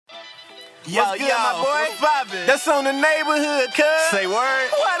Yo, what's good, yo, my boy? what's poppin'? That's on the neighborhood, cuz. Say word.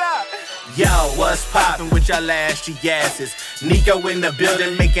 What up? Yo, what's poppin' with y'all ashy asses? Nico in the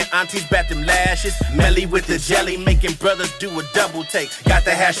building, making aunties bat them lashes. Melly with the jelly, making brothers do a double take. Got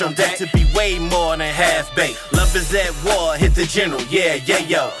the hash on deck to be way more than half baked. Love is at war, hit the general, yeah,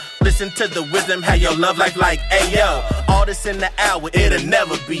 yo. Listen to the wisdom, how your love life like ayo. All this in the hour, it'll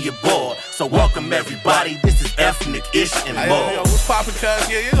never be a bore. So welcome everybody, this is ethnic ish and more. Yo, what's poppin', cuz?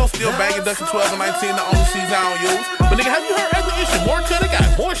 Yeah, you gon' still bangin' Duckin' 12 and 19, the only season I don't use. But nigga, have you heard ethnic ish and more, cuz? They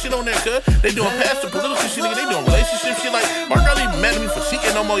got more shit on there, cuz. They doing past the political shit, nigga. They doing relationship shit. Like, Mark Early mad at me for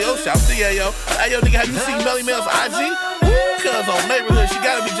cheating no more, yo. Shout to yo. Hey, yo, nigga, have you seen Melly Mel's IG? Cuz on neighborhood, she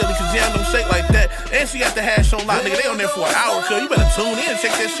gotta be jelly cause Jam don't shake like that. And she got the hash on lock, nigga. They on there for an hour, cuz. You better tune in and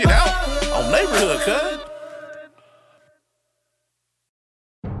check that shit out on neighborhood, cuz.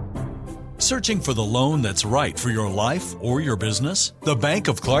 Searching for the loan that's right for your life or your business? The Bank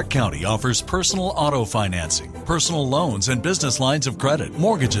of Clark County offers personal auto financing, personal loans and business lines of credit,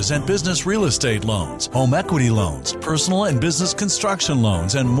 mortgages and business real estate loans, home equity loans, personal and business construction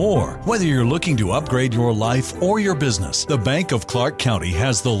loans, and more. Whether you're looking to upgrade your life or your business, the Bank of Clark County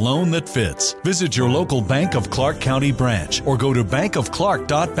has the loan that fits. Visit your local Bank of Clark County branch or go to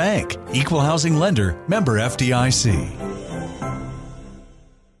bankofclark.bank. Equal housing lender, member FDIC.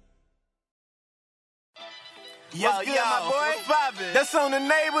 Yo, What's good, my boy? what's poppin'? That's on the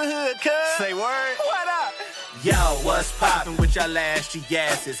neighborhood, cuz. Say word. What up? Yo, what's poppin' with y'all ashy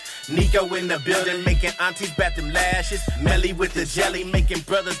asses? Nico in the building, making aunties bat them lashes. Melly with the jelly, making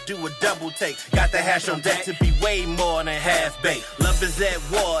brothers do a double take. Got the hash on deck to be way more than half baked. Love is at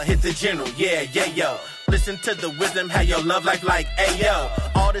war, hit the general, yeah, yo. Listen to the wisdom, how your love life like ayo.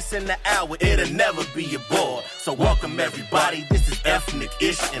 All this in the hour, it'll never be a bore. So welcome everybody, this is ethnic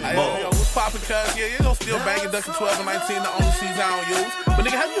ish and more. Yo, what's poppin', cuz? Yeah, you gon' still bangin' Duckin' 12 and 19, the only season I don't use. But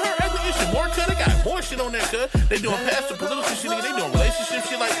nigga, have you heard ethnic ish and more, cuz? They got more shit on there, cuz. They doing past the political shit, nigga. They doing relationship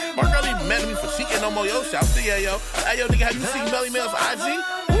shit. Like, Mark Early mad at me for cheating no more, yo. Shout to yo. Hey, yo, nigga, have you seen Melly Mel's IG?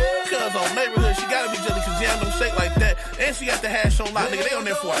 Cuz on neighborhood, she gotta be jelly cause Jam don't shake like that. And she got the hash on lock, nigga. They on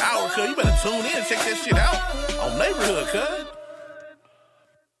there for an hour, cuz. You better tune in and check that shit out on neighborhood, cuz.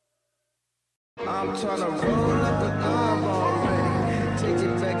 I'm tryna roll up an arm already. Take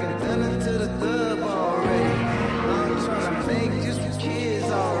it back and done it to the thug already. I'm tryna make just for kids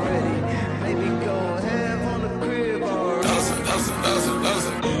already. Maybe go have on the crib already.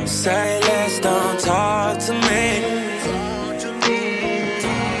 Say less, don't talk to me.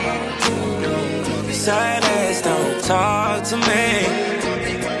 Say less, don't talk to me.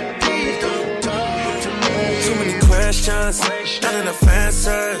 Too many questions, not enough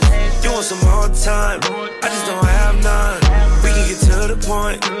answers. You want some more time, I just don't have none. We can get to the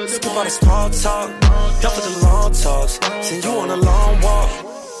point, skip all the small talk. Done for the long talks, send you on a long walk.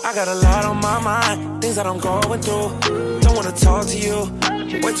 I got a lot on my mind, things that I'm going through. Don't wanna talk to you,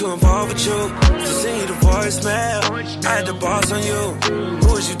 way too involved with you. Just send you the voicemail, I had the boss on you.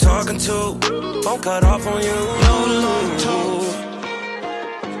 Who is you talking to? Phone cut off on you. No long talk.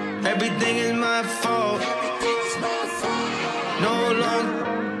 Everything is my fault.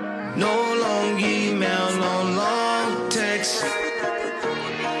 No long email, no long text.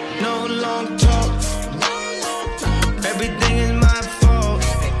 No long talk. Everything is my fault.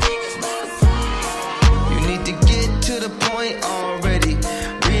 You need to get to the point already.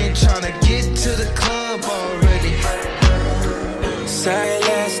 We ain't tryna get to the club already. Say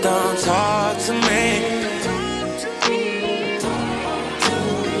less, don't talk to me.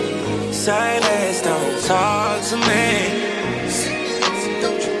 Say less, don't talk to me.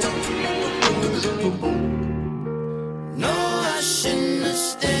 No, I shouldn't have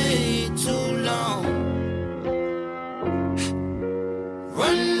stayed too long.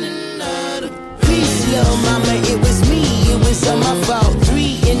 Running out of Peace, little mama, it was me, it was all my fault.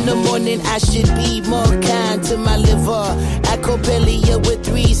 3 in the morning, I should be more kind to my liver. Acopelia with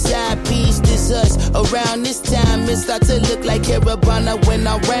 3 side pieces, us. Around this time, it start to look like Caravana when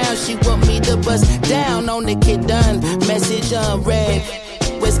I'm round. She want me to bust down on the kid done. Message unread.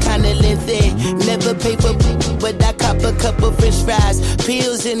 Was kinda lengthy, never pay for but I cop a couple french fries,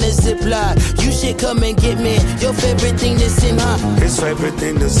 pills in a Ziploc. You should come and get me your favorite thing to send, huh? His favorite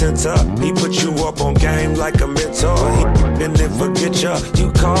thing to center. He put you up on game like a mentor. He and then forget ya.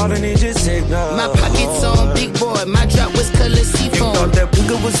 You called and he just ignored. My pockets on big boy, my drop was color You seafoam. thought that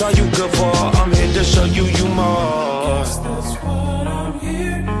nigga was all you good for. I'm here to show you more. That's what I'm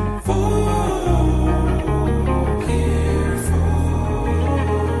here for.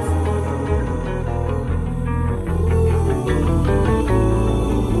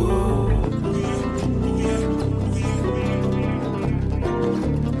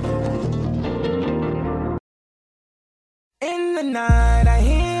 the night I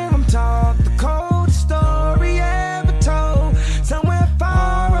hear him talk, the coldest story ever told. Somewhere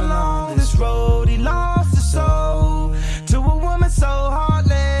far along this road, he lost his soul to a woman so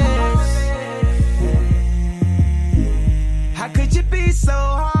heartless. How could you be so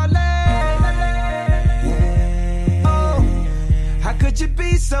heartless? Oh, how could you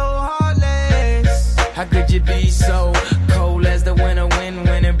be so heartless? How could you be so cold as the winter wind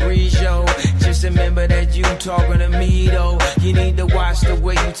when it breeze, yo? Just remember that you talking to me, though. You need to watch the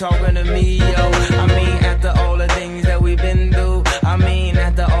way you talking to me, yo. I mean, after all the things that we've been through, I mean,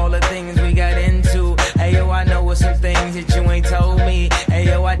 after all the things we got into. Hey, yo, I know some things that you ain't told me. Hey,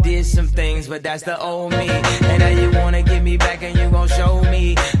 yo, I did some things, but that's the old me. And now you wanna get me back and you gon' show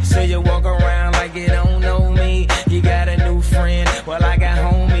me. So you walk around like you don't know me. You got a new friend, well, I got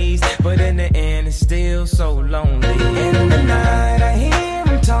homies. But in the end, it's still so lonely. In the night, I hear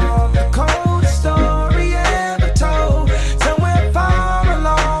him talk, the coldest story ever told. Somewhere far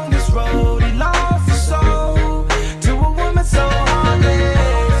along this road, he lost his soul to a woman so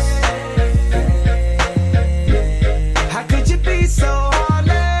heartless. How could you be so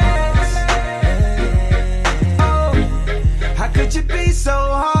heartless? Oh, how could you be so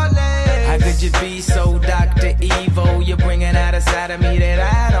heartless? How could you be so Dr. Evil? You're bringing out a side of me that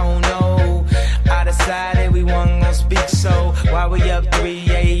I don't know. I decided we weren't gonna speak, so why we up 3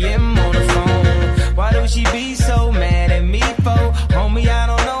 a.m. on the phone? Why do she be so mad at me for? Homie, I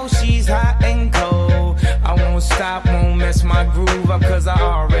don't know, she's hot and cold. I won't stop, won't mess my groove up, cause I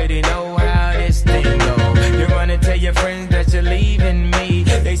already know how this thing go. You're gonna tell your friends that you're leaving me.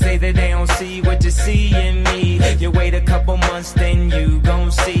 They say that they don't see what you see in me. You wait a couple months, then you gon'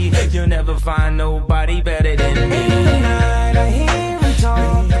 see. You'll never find nobody better than me. In the night, I hear him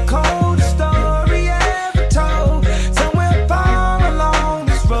talk, the coldest story ever told. Somewhere far along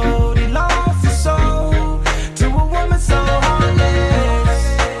this road, he lost his soul to a woman so heartless.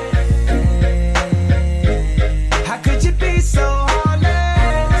 How could you be so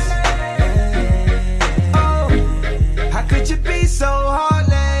heartless? Oh, how could you be so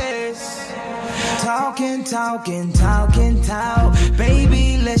heartless? Talking, talking, talking, talk.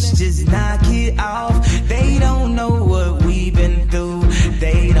 Baby, let's just knock it off. They don't know what we've been through.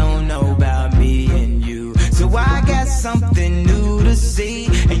 They don't know about me and you. So I got something new to see.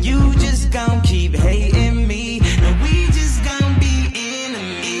 And you just gon' keep hating me. And we just gon' be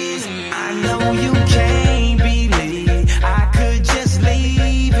enemies. I know you can't believe I could just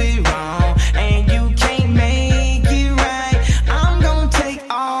leave it wrong. And you can't make it right. I'm gon' take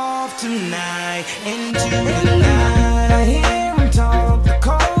off tonight. Into the night, I hear him talk, the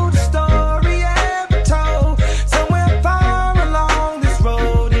coldest story ever told. Somewhere far along this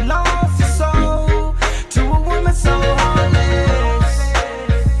road, he lost his soul to a woman so heartless.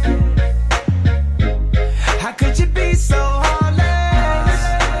 How could you be so heartless?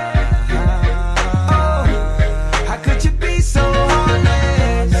 Oh, how could you be so heartless?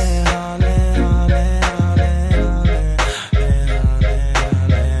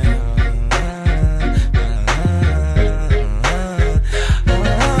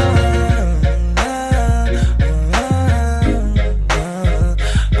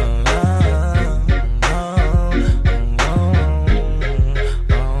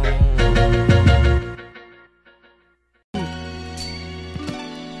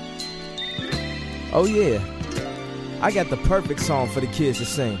 Oh yeah, I got the perfect song for the kids to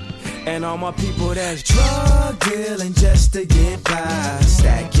sing. And all my people that's drug dealing just to get by.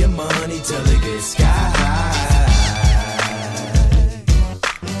 Stack your money till it gets sky high.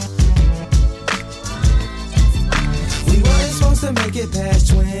 We weren't supposed to make it past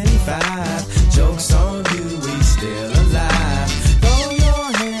 25. Joke's on you, we still alive. Throw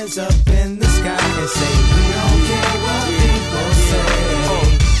your hands up in the sky and say we don't care what people say.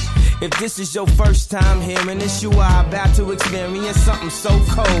 If this is your first time hearing this, you are about to experience something so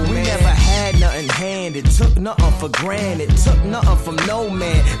cold, we never had nothing handed, took nothing for granted, took nothing from no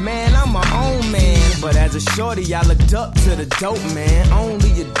man. Man, I'm my own man. But as a shorty, I looked up to the dope man.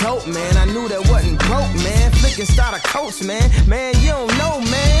 Only a dope man, I knew that wasn't broke, man. Flicking starter coats, man. Man, you don't know,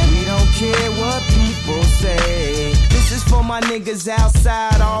 man. We don't care what people say. This is for my niggas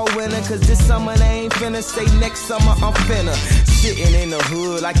outside all winter, cause this summer they ain't finna. Say next summer I'm finna. Sitting in the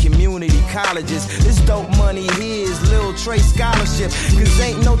hood like community colleges. This dope money here is Lil Trey scholarship. Cause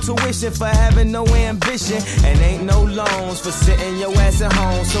ain't no tuition for having no ambition. And ain't no loans for sitting your ass at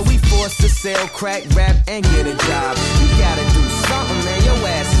home. So we forced to sell crack, rap, and get a job. You gotta do something, man, your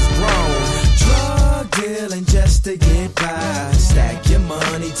ass is grown. Drug dealing just to get by. Stack your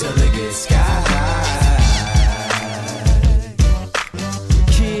money till it gets sky high.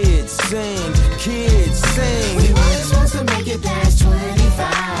 Kids sing, kids sing. We weren't supposed to make it past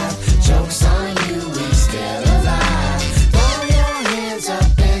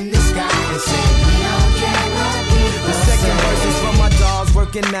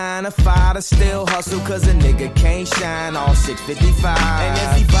working 9 to 5 to still hustle, cause a nigga can't shine all 655. And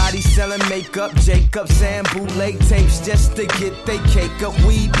everybody selling makeup, Jacobs and bootleg tapes just to get they cake up.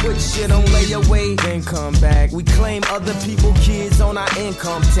 We put shit on layaway, then come back. We claim other people kids on our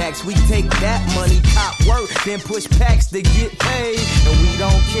income tax. We take that money, cop work, then push packs to get paid. And we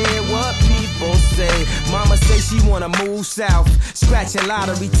don't care what people say. Mama say she wanna move south, scratching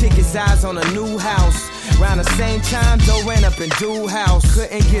lottery tickets, eyes on a new house. Around the same time, Doe ran up in Dude house,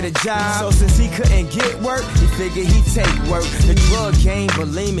 couldn't get a job. So since he couldn't get work, he figured he'd take work. The drug game,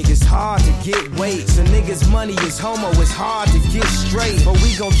 bulimic, it's hard to get weight. So niggas' money is homo, it's hard to get straight. But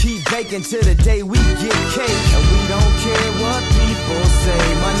we gon' keep baking till the day we get cake. And we don't care what people say.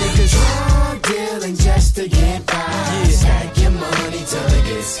 My niggas drug dealing just to get by. Yeah. Stack your money till it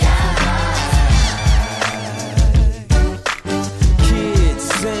gets high. Kids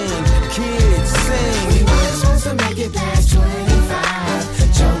sing, kids sing. We weren't supposed to make it past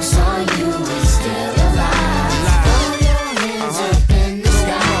 25. Joke's on you, we still alive. Throw your hands up in the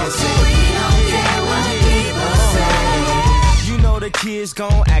sky. Say we don't care what people say. You know the kids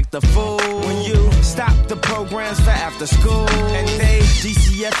gon' act a fool when you stop the programs for after school. And they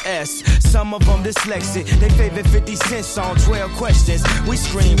DCFS, some of them dyslexic. They favorite 50 Cent song, 12 questions. We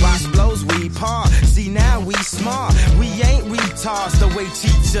scream, Ross blows, we par. See now we smart, we ain't retards the way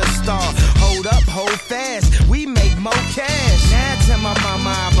teachers start. Hold up, hold fast, we make more cash. Now tell my mama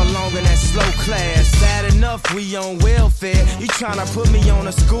I belong in that slow class. Sad enough, we on welfare. You tryna put me on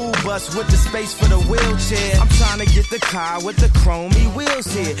a school bus with the space for the wheelchair. I'm tryna get the car with the chromey wheels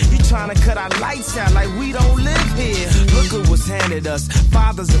here. You tryna cut our lights out like we don't live here. Look at what's handed us,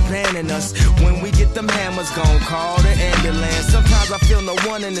 fathers abandon us. When we get them hammers, gon' call the ambulance. Sometimes I feel no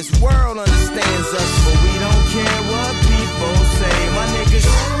one in this world understands us, but we don't care what people say. My niggas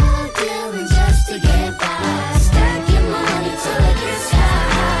drug dealing just to get by. Stack your money till it gets high.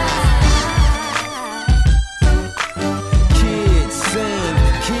 Kids sing,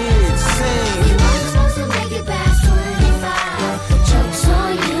 kids sing. We weren't supposed to make it past 25. Joke's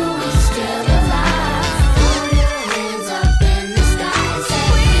on you, we still alive. Throw your hands up in the sky and say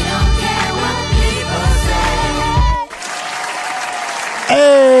we don't care what people say.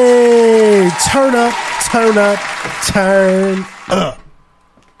 Hey, turn up, turn up, turn up.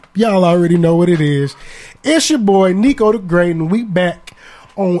 Y'all already know what it is. It's your boy Nico the Great, and we back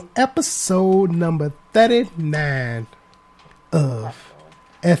on episode number 39 of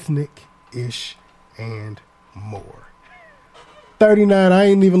Ethnic Ish and More. 39. I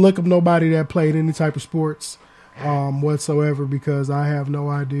ain't even look up nobody that played any type of sports whatsoever, because I have no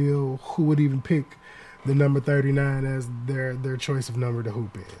idea who would even pick the number 39 as their choice of number to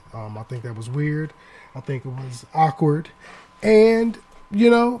hoop in. I think that was weird. I think it was awkward. And, you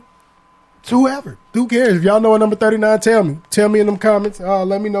know, whoever. Who cares? If y'all know a number 39, tell me. Tell me in them comments.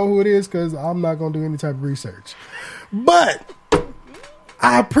 Let me know who it is, because I'm not going to do any type of research. But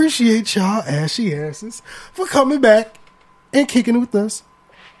I appreciate y'all ashy asses for coming back and kicking it with us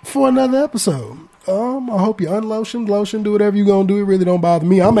for another episode. I hope you unlotion, lotion, do whatever you gonna do. It really don't bother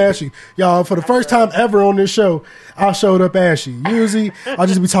me. I'm ashy. Y'all, for the first time ever on this show, I showed up ashy. Usually, I'll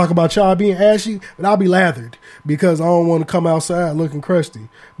just be talking about y'all being ashy, but I'll be lathered because I don't want to come outside looking crusty.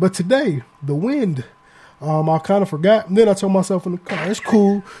 But today, the wind, I kind of forgot. And then I told myself in the car, it's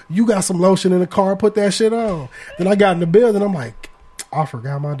cool. You got some lotion in the car, put that shit on. Then I got in the building, I'm like, I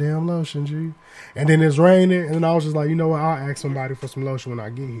forgot my damn lotion, G. And then it's raining, and then I was just like, you know what, I'll ask somebody for some lotion when I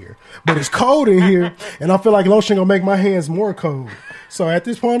get here. But it's cold in here, and I feel like lotion gonna make my hands more cold. So at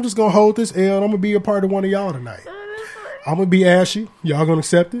this point, I'm just gonna hold this L, and I'm gonna be a part of one of y'all tonight. I'm gonna be ashy. Y'all gonna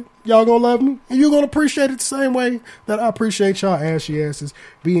accept it. Y'all gonna love me. And you're gonna appreciate it the same way that I appreciate y'all ashy asses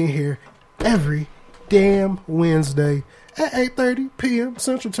being here every damn Wednesday at 8:30 p.m.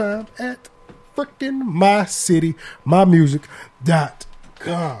 Central Time at frickin'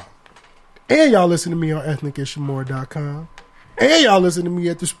 mycitymymusic.com. And y'all listen to me on ethnicishmore.com. And y'all listen to me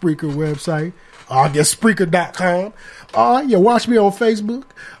at the Spreaker website. I guess Spreaker.com. You watch me on Facebook.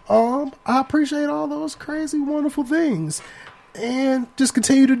 I appreciate all those crazy, wonderful things. And just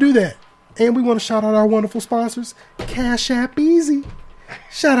continue to do that. And we want to shout out our wonderful sponsors, Cash App Easy.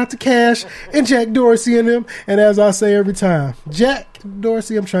 Shout out to Cash and Jack Dorsey and them. And as I say every time, Jack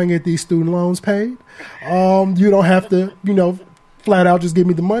Dorsey, I'm trying to get these student loans paid. You don't have to, flat out just give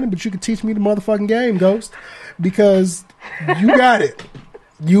me the money, but you can teach me the motherfucking game, Ghost, because you got it.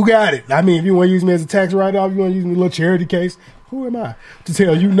 You got it. I mean, if you want to use me as a tax write-off, you want to use me a little charity case, who am I to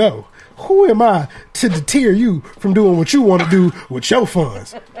tell you no? Who am I to deter you from doing what you want to do with your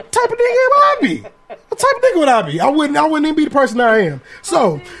funds? What type of nigga am I be? What type of nigga would I be? I wouldn't even be the person I am.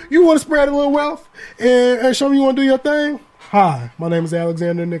 So, you want to spread a little wealth and show me you want to do your thing? Hi, my name is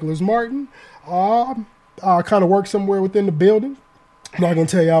Alexander Nicholas Martin. I kind of work somewhere within the building. I'm not going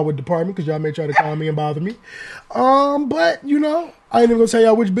to tell y'all what department because y'all may try to call me and bother me. But, you know, I ain't even going to tell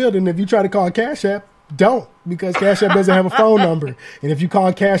y'all which building. If you try to call Cash App, don't, because Cash App doesn't have a phone number. And if you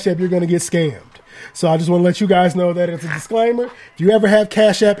call Cash App, you're going to get scammed. So I just want to let you guys know that it's a disclaimer. If you ever have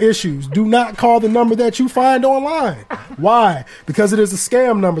Cash App issues, do not call the number that you find online. Why? Because it is a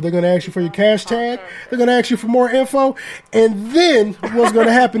scam number. They're going to ask you for your cash tag. They're going to ask you for more info. And then what's going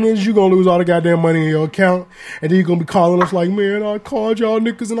to happen is you're going to lose all the goddamn money in your account. And then you're going to be calling us like, man, I called y'all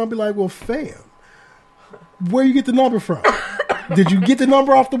niggas. And I'll be like, well, fam, where you get the number from? Did you get the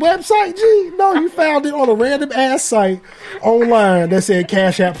number off the website, G? No, you found it on a random ass site online that said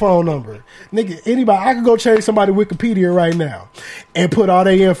Cash App phone number. Nigga, anybody, I could go change somebody's Wikipedia right now and put all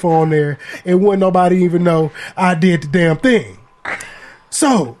their info on there and wouldn't nobody even know I did the damn thing.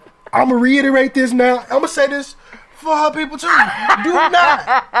 So, I'm going to reiterate this now. I'm going to say this for her people too. Do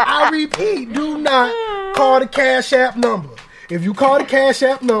not, I repeat, do not call the Cash App number. If you call the Cash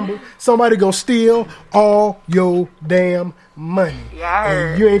App number, somebody go steal all your damn money. Yeah,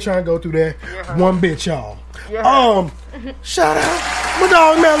 and you ain't trying to go through that one bit, y'all. Yeah. Shout out my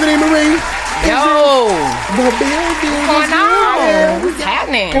dog Melody Marie. Yo, the building. What's going on? What's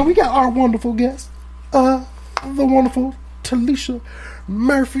happening? And we got our wonderful guest, the wonderful Talisha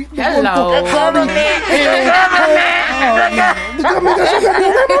Murphy. Hello. The government. The government.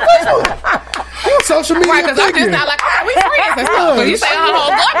 Social media. Right, because I'm just not like, we friends and stuff. But you say the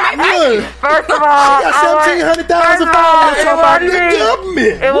whole government. First of all, she got 1700,000 followers. Talking about the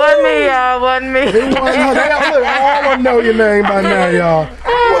government. It wasn't me, y'all. It wasn't me. It wasn't her. Look, I don't know your name by now, y'all.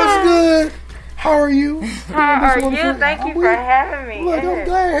 What's good? How are you? How are you? Thank you for having me. Look, I'm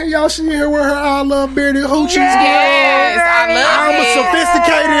glad y'all she here with her I love bearded hoochies. Yes, I love I'm a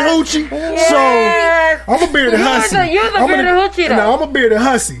sophisticated hoochie, so I'm a bearded hussy. You're the bearded hoochie, though. No, I'm a bearded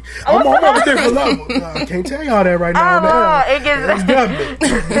hussy. I'm on a different level. I can't tell y'all that right now. It gets government.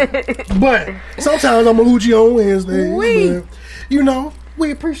 But sometimes I'm a hoochie on Wednesdays. But, you know,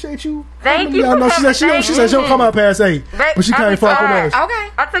 we appreciate you. Thank you. She said she'll come out past 8, but she can't fuck with us. Okay.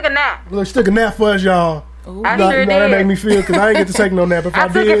 I took a nap. Look, she took a nap for us, y'all. I sure did. That made me feel, because I didn't get to take no nap. If I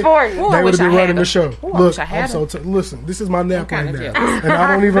took did, it for you. they would have been running the show. Ooh, Look, I'm listen, this is my nap right now. jealous. And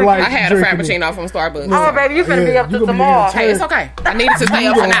I don't even like I had a drinking Frappuccino from Starbucks. Oh, baby, you finna be up to tomorrow. Hey, it's okay. I needed to stay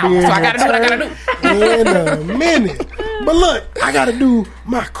up for now, so I gotta do what I gotta do. In a minute. But look, I gotta do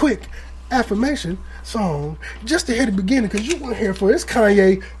my quick affirmation song just to hit the beginning, because you weren't here for it. It's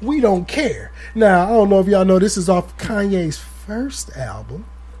Kanye, We Don't Care. Now, I don't know if y'all know, this is off Kanye's first album.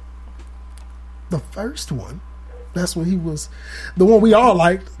 The first one. That's when he was the one we all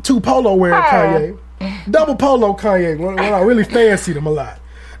liked. 2 polo wearing Kanye. Double polo Kanye. When I really fancied him a lot.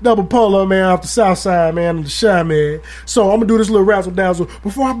 Double polo, man, off the south side, man, and the shy, man. So I'm going to do this little razzle dazzle.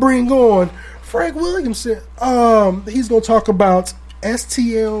 Before I bring on Frank Williamson, he's going to talk about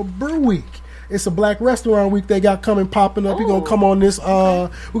STL Brew Week. It's a black restaurant week they got popping up. He's going to come on this. We're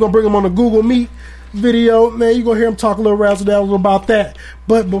going to bring him on the Google Meet video. Man, you're going to hear him talk a little razzle dazzle about that.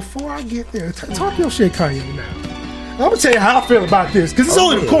 But before I get there, talk your shit, Kanye, now. I'm going to tell you how I feel about this, because it's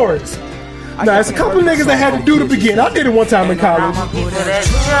only the chorus. Now, it's a couple of niggas that had to do the beginning. I did it one time in college.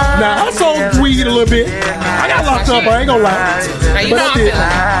 Now, I sold weed a little bit. I got locked up, I ain't going to lie. Now, you know I'm feeling it.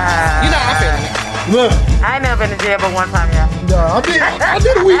 You know I'm feeling it. Look. I ain't never been to jail but one time, y'all. No, I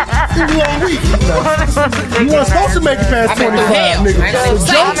did a week. It was a long week. You weren't supposed to make it past 25, nigga. So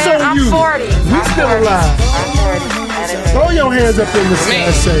joke's on you. 40. We still alive. Throw your hands up in the sky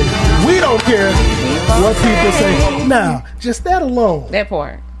and say, we don't care what people say. Now, just that alone. That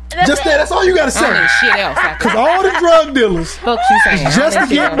part. Just that, that's all you gotta say. Shit else. Because all the drug dealers, fuck you saying, just to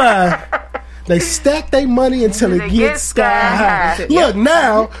get by, they stack their money until it gets sky high. Look,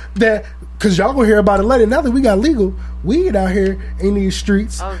 now that, because y'all gonna hear about it later, now that we got legal weed out here in these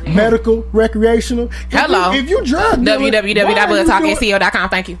streets, medical, recreational. Hello. If you drug www.budtalkscl.com.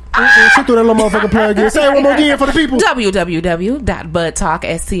 Thank you. Sit through that little motherfucking plug again. Say it one more again for the people.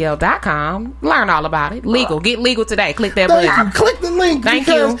 www.budtalkscl.com. Learn all about it. Legal. Get legal today. Click that button. Click the link. Thank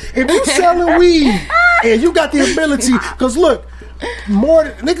you. If you selling weed and you got the ability, because look, more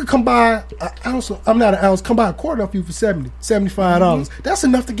nigga come buy an ounce. I'm not an ounce. Come buy a quarter off you for $75. That's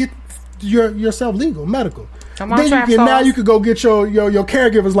enough to get yourself legal, medical. Now you could go get your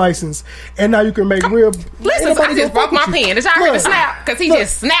caregiver's license, and now you can make real. Listen, I just broke my pen. Did y'all hear the snap? Because he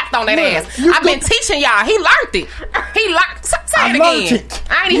just snapped on that ass. I've been teaching y'all. He learned it. Say it learned again. it.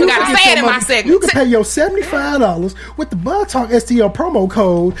 I ain't even You got can to say get it in your my segment. You can pay your $75 with the Bug Talk STL promo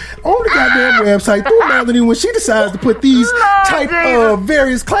code on the goddamn website through Melanie when she decides to put these type of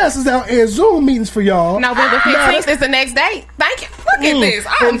various classes out and Zoom meetings for y'all. November 15th is the next date. Thank you. Look at this.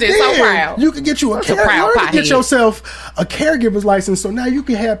 I'm just so proud. You can get you Such a proud learn to get pothead. yourself a caregiver's license, so now you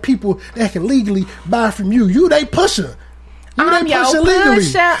can have people that can legally buy from you. You they pusher. You I'm they your pusher legally.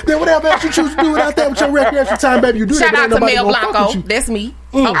 pusher. Then whatever else you choose to do without that with your recreational time, baby, you do Shout that. out but to ain't Mel nobody gonna fuck Blanco. with you. That's me.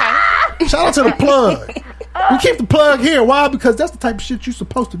 Mm. Okay. Shout out to the plug. We keep the plug here. Why? Because that's the type of shit you're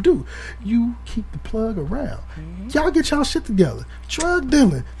supposed to do. You keep the plug around. Y'all get y'all shit together. Drug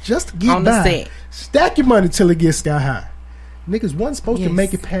dealing just to get On the by. set. Stack your money till it gets sky high. Niggas wasn't supposed to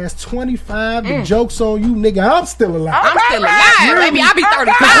make it past 25. The joke's on you, nigga. I'm still alive. I'm still alive. Baby, I'll be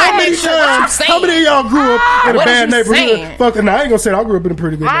 35 How many next year. What you times? saying? How many of y'all grew up in a What bad is you neighborhood? saying? Fucking, I ain't gonna say I grew up in a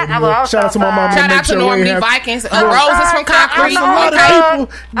pretty good neighborhood. Shout out to my mama. Shout make out to sure we ain't Normandy have- Vikings. Roses from Concrete. There's a lot Okay. of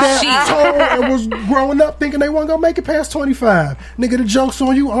people that Shit. told and was growing up thinking they weren't gonna make it past 25. Nigga, the joke's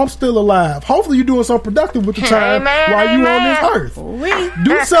on you. I'm still alive. Hopefully you doing something productive with the time while you on this earth.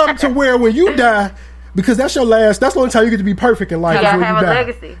 Do something to where when you die, because that's your last. That's the only time you get to be perfect in life. You is gotta when have you a die.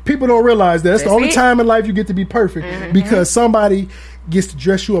 legacy. People don't realize that. That's the That's only it. time in life you get to be perfect because somebody gets to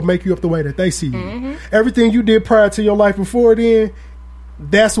dress you up, make you up the way that they see you. Everything you did prior to your life before then,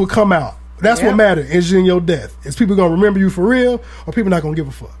 that's what come out. That's what matters is in your death. Is people gonna remember you for real, or people not gonna give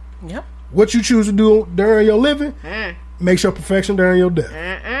a fuck? Yep. What you choose to do during your living makes your perfection during your death.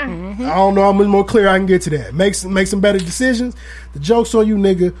 I don't know how much more clear I can get to that. Make some better decisions. The joke's on you,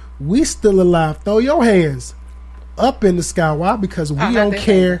 nigga. We still alive. Throw your hands up in the sky. Why? Because we not don't this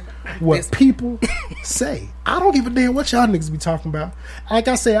care what people say. I don't give a damn what y'all niggas be talking about. Like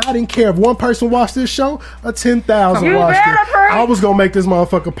I said, I didn't care if one person watched this show or 10,000 You watched better it. preach. I was gonna make this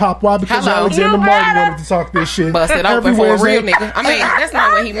motherfucker pop. Why? Because Hello. Alexander You Martin better. wanted to talk this shit. Bust it every open for a Wednesday. real nigga. I mean, that's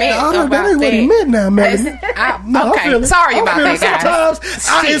not what he meant. I know, that about ain't what he meant now, Melody. That's- No, I'm okay, feeling- sorry I'm about feeling that, guys.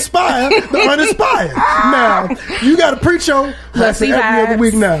 Sometimes I inspire the uninspired. Now, you got to preach your lesson Hussy every other vibes.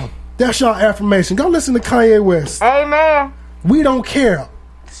 week now. That's your affirmation. Go listen to Kanye West. Amen. We don't care.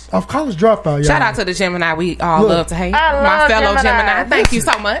 Of college dropout, y'all. Shout out to the Gemini we all Look. love to hate. I My love fellow Gemini. Gemini. Thank you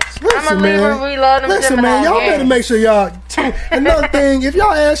so much. Listen, I'm a Libra, we love them Listen, man. Geminis. Y'all Yes. better make sure y'all. Another thing, if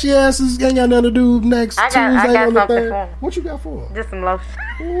y'all ashy asses ain't got nothing to do next I got Tuesday on the something thing, for 'em. what you got for 'em? Just some lotion.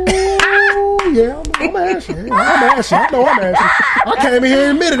 Ooh, yeah, I'm ashy. I'm ashy. I know I'm ashy. I came in here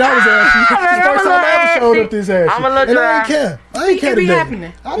and admitted I was ashy. It's the first time I ever showed up this ashy. I'm a little and I dry. ain't care. I ain't care be today.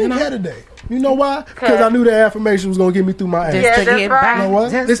 happening, I didn't care today. You know why? Because I knew the affirmation was going to get me through my ass. Just Yeah, to that's get right. by. You know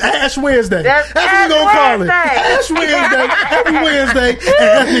what? Just- It's Ash Wednesday. That's That's what we're going to Ash call it. Wednesday. Ash Wednesday. Every Wednesday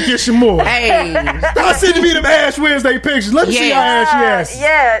at Ethnic Issue More. Hey. Start sending me them Ash Wednesday pictures. Let me see Yeah. how ashy ass.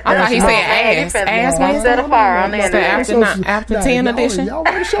 Yeah. I thought he Ass said Wednesday. ass. Ass Ass Wednesday. Wednesday. Set a fire on the It's the internet. after 10 edition. Y'all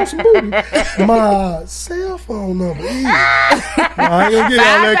want to show some booty? My cell phone number. Nah, I ain't gonna get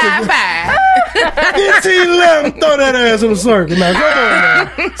all that. 555. 1511, throw that ass in a circle. Now, come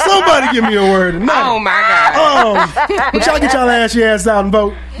on, man. Somebody give me a word tonight. Oh my God. But y'all get y'all ashy ass out and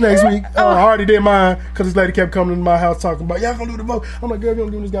vote next week. I already did mine because this lady kept coming to my house talking about, y'all gonna do the vote. I'm like, girl, you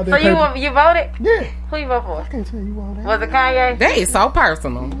gonna do this goddamn So paper. you voted? Yeah. Who you vote for? I can't tell you all that. Was it Kanye? That is so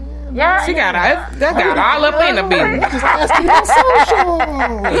personal. Yeah. She got all up in the business. Just asking on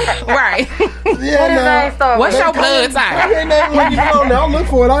social. Right. Yeah, His name start What's with- your blood I type? ain't never gonna get on there. I'll look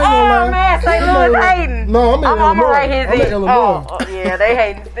for it. I ain't gonna lie. Oh man, St. Louis hating. No, I'm in I'm Illinois. gonna write his I'm in in. Illinois. Oh, yeah, they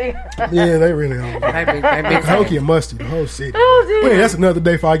hating still. Yeah, they really are. They big Hokey and musty, the whole city. Oh, geez. Wait, that's another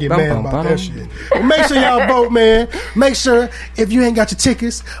day before I get Bum, mad bum, about bum. that shit. But make sure y'all vote, man. Make sure if you ain't got your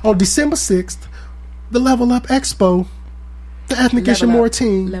tickets on December 6th, the Level Up Expo, the Ethnic Level Issue up. More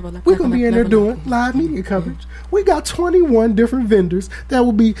team, Level up, we're going to level be up, in there level doing live media coverage. We got 21 different vendors that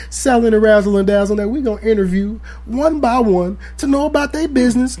will be selling and razzle and dazzle that we're going to interview one by one to know about their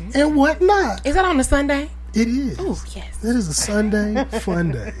business and whatnot. Is that on the Sunday? It is. Oh, yes. It is a Sunday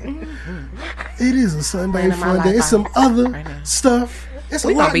fun day. It is a Sunday Man of my fun day. life, It's some other right now. stuff. It's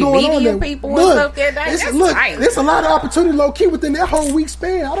We a gonna lot be going on media there. people and stuff that day. It's, That's look, tight. it's a lot of opportunity low key within that whole week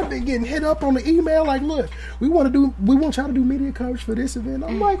span. I've been getting hit up on the email like, look, we want y'all to do media coverage for this event.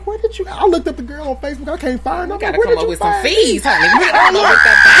 I'm like, where did you? I looked up the girl on Facebook. I can't find her. You gotta Where come did up you with some find fees, me? honey. You gotta come up with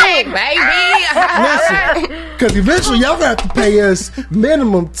the bag, baby. Listen, because eventually y'all gonna have to pay us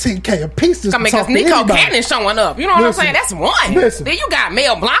minimum $10K a piece to Come talk because to Nico anybody. Cannon showing up. You know what Listen. I'm saying? That's one. Listen. Then you got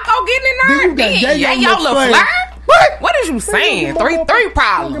Mel Blanco getting in Then there. you got Then Yayo Yayo LaFleur. LaFleur. What? What is you saying? Three Don't get my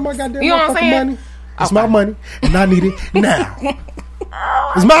problems. goddamn You know what I'm motherfucking saying? money. It's my money, and I need it now.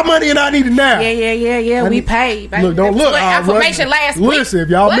 It's my money, and I need it now. Yeah. I We need- paid. Baby. Look, don't That's look. what affirmation last week. Listen, if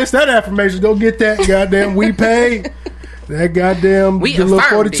y'all What? missed that affirmation, go get that. Goddamn, we paid. That goddamn We the little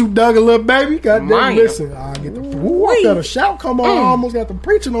affirmed 42 Doug, a little baby. Goddamn, Man. listen. I get the I got a shout. Come on, I almost got the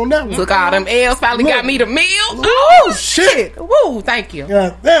preaching on that one. Took all them L's, finally Look. got me the meal. Oh, shit. Woo, thank you.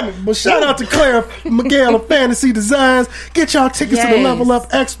 God damn it. But shout out to Claire Miguel of Fantasy Designs. Get y'all tickets to the Yes. Level Up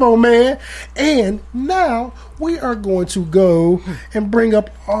Expo, man. And now we are going to go and bring up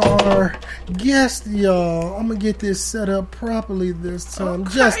our guest, y'all. I'm going to get this set up properly this time.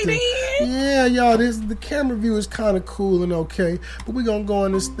 Okay, Justin. then. Yeah, y'all, the camera view is kind of cool and okay. But we're going to go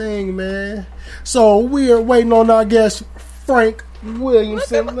on this thing, man. So we are waiting on our guest, Frank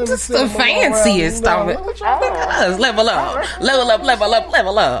Williamson. Let me This set the him all fanciest around. of it. Look at us. Level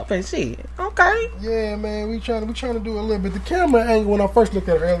up, and shit. Okay. Yeah, man, we trying to do a little bit. The camera angle when I first looked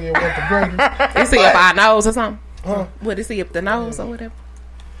at it earlier wasn't the greatest. You see up our nose or something? Huh? What, you see up the nose or whatever?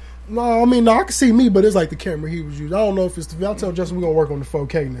 No, I mean, no, I can see me, but it's like the camera he was using. I don't know if it's the. I'll tell Justin we're gonna work on the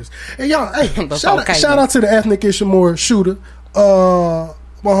 4K-ness. And y'all, hey, The shout 4K-ness. out to the Ethnic Ishimura shooter,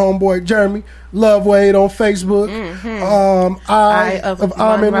 my homeboy Jeremy Love Wade on Facebook. Eye of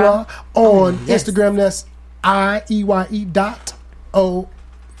Amin Ra on Yes. Instagram. That's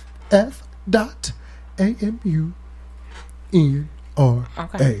IEYE.OF.AMUNRA.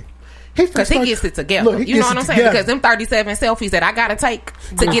 Okay. Because he gets it together. Look, he you know gets what it I'm saying? together. Because them 37 selfies that I got to take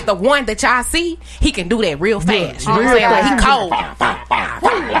to get the one that y'all see, he can do that real fast. You know what I'm real saying? Like, he fast.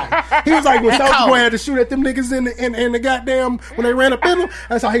 cold. He was like when He Soulja cold. Boy had to shoot at them niggas in the goddamn when they ran up in him.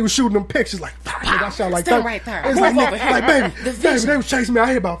 That's how he was shooting them pictures. Like, I shot like Stand that. right there. It's Move like, over nigga, here. like baby, The baby, vision. they was chasing me out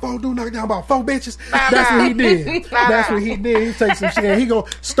here about 4 dudes knocked down about 4 bitches. That's what he did. That's what he did. He takes some shit. And he gonna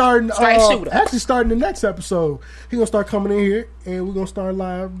start Straight shooter. actually starting the next episode. He gonna start coming in here and we're gonna start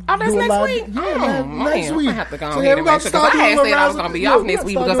live. Oh, that's doing next live. week? Yeah, Oh, next man, week. I'm gonna have to go So, ahead yeah, and we gonna make sure. Because start I had doing said I was razzle- going to be yeah, off we next gonna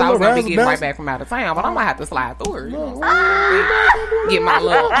week start because doing I was going to be razzle getting right dazzle. back from out of town. But I'm going to have to slide through it. You know? Oh, Get my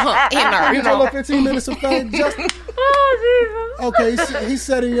little in there. You Get your know? little 15 minutes of fame. Justin. Okay, he's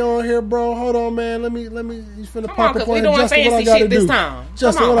setting you on here, bro. Hold on, man. Let me. He's finna Come pop on, 'cause up we on doing Justin, what I fancy gotta shit this do. time.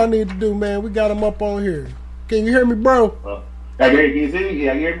 Justin, Come what I on. need to do, man. We got him up on here. Can you hear me, bro? Can you see me?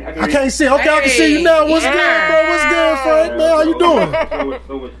 Yeah, I hear me. I can't see. Okay, I can see you now. What's good, bro? What's good, Frank? Man, how you doing?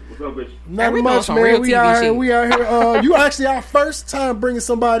 What's up, bitch? Not we doing much, some man. real We TV out here. shit. We out here. You actually our first time bringing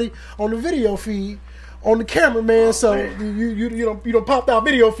somebody on the video feed. On the camera, man. So you don't popped out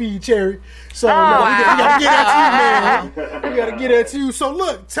video feed, Cherry. So no, we gotta get at you, man. We gotta get at you. So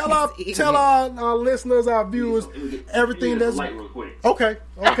look, tell our listeners, our viewers, everything that's okay.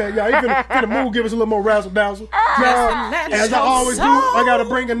 Yeah, you finna move. Give us a little more razzle dazzle. Now, as I always do, I gotta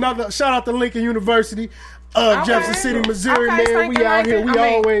bring another shout out to Lincoln University of Jefferson City, Missouri, Okay, man. We thank out you, here. We I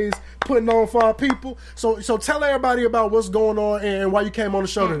mean- always putting on for our people. So tell everybody about what's going on and why you came on the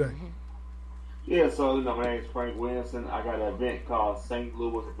show today. Yeah, so my name is Frank Williamson. I got an event called St.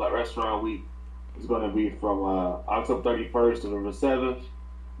 Louis Black Restaurant Week. It's going to be from October 31st to November 7th.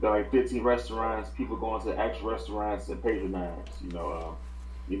 Got like 15 restaurants. People going to actual restaurants and patronize. You know,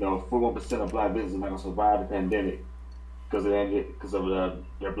 41% of black businesses are not going to survive the pandemic because of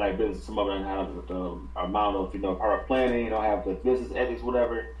their black business. Some of them have the amount of power planning. Don't have the business ethics,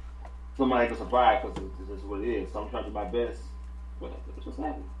 whatever. Some ain't going to survive because this is what it is. So I'm trying to do my best. What's just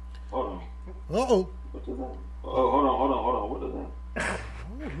happening? Hold on. Uh-oh. What is that? Oh, hold on. What is that?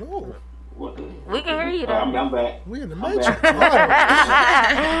 Oh, no. What is We can hear you though. I'm back. We in the I'm Matrix.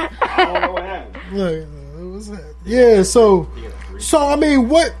 back. I don't know what happened. Look, what's that? Yeah, so I mean,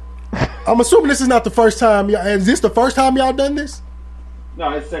 what? I'm assuming this is not the first time. Is this the first time y'all done this?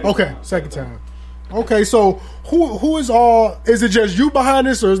 No, it's second. Okay, time. second time. Okay, so who is all? Is it just you behind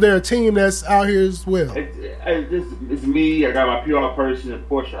this, or is there a team that's out here as well? It's me. I got my PR person,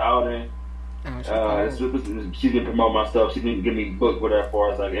 Portia Alden. She didn't promote my stuff. She didn't give me book whatever as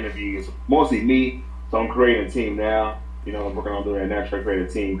far as like interviews. Mostly me. So I'm creating a team now. I'm working on doing that now. Trying to create a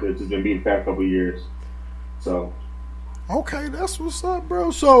team because it's been me the past couple of years. So. Okay, that's what's up,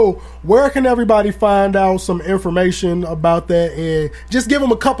 bro. So where can everybody find out some information about that, and just give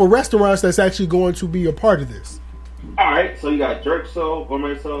them a couple restaurants that's actually going to be a part of this? All right, so you got Jerk Soul,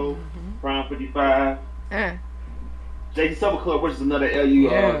 Gourmet Soul, Prime 55, JC Supper Club, which is another LU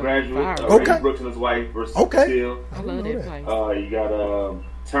graduate. Okay. Brooks and his wife versus Okay. Cecile. I love that place. You got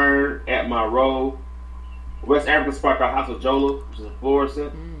Turn at My Road, West African spot called House of Jola, which is in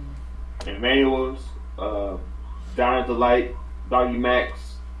Florissant, Emmanuel's, Down at the Light, Doggy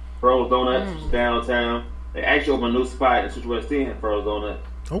Max, Furrow's Donuts, which is downtown. They actually opened a new spot in Central West 10, Furrow's Donuts.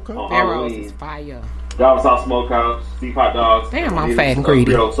 Okay. On Barrels Halloween. is fire. Dollar Sauce Smokehouse, Deep Hot Dogs. Damn, I'm and fat and it's,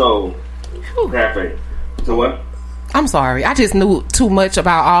 greedy. Creole Soul Cafe. So what? I'm sorry. I just knew too much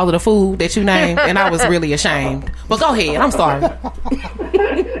about all of the food that you named, and I was really ashamed. But go ahead. I'm sorry.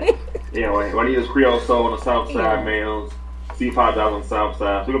 Yeah, when he was Creole Soul on the south side, Males. Steve Hot Dogs on the South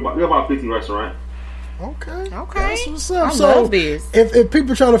Side. We got about 50 restaurants. Okay. Okay. That's what's up. I So, love this. if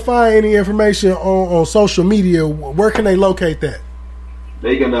people trying to find any information on social media, where can they locate that?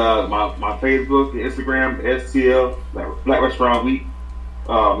 They can my Facebook, Instagram, STL Black Restaurant Week. They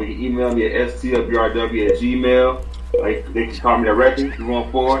can email me at stlbrw@gmail. They can call me directly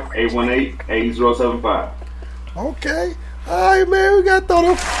 314-818-8075. Okay. All right, man. We got to throw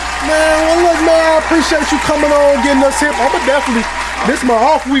them. Man, well, look, man, I appreciate you coming on, getting us hip. I'm definitely. This is my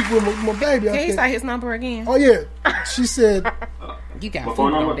off week with my baby. Can you say his number again? Oh yeah, she said. You got my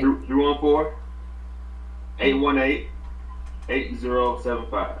phone number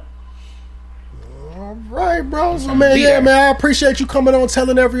 314-818-8075. All right, bro. So, man, man, I appreciate you coming on,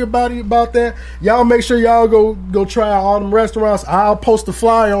 telling everybody about that. Y'all make sure y'all go try out all them restaurants. I'll post the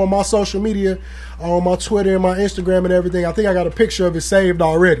flyer on my social media, on my Twitter and my Instagram and everything. I think I got a picture of it saved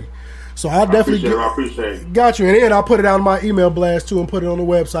already. So I definitely appreciate it. Got you. And then I'll put it out in my email blast too and put it on the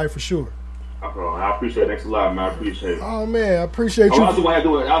website for sure. I appreciate it. Thanks a lot, man. I appreciate it. Oh, man, I appreciate you.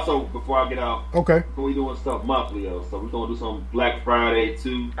 Also, before I get out, okay. We doing stuff monthly, though. So we're going to do some Black Friday,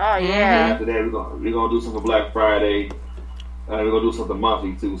 too. Oh, yeah. And after that, we're going to do something for Black Friday. We're going to do something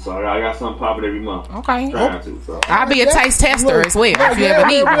monthly, too. So I got something popping every month. Okay. So. I'll be a taste tester as well if you ever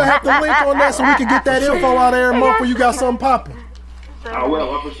need one. We'll have to link on that so we can get that info out every month when you got something popping. I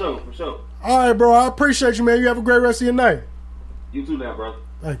will. For sure. All right, bro. I appreciate you, man. You have a great rest of your night. You too now, brother.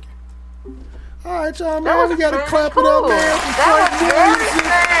 Thank you. All right, y'all, man. We got to clap it up, man.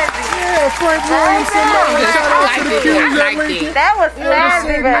 That Frank Williamson. Shout out to the Q's at Lincoln. That was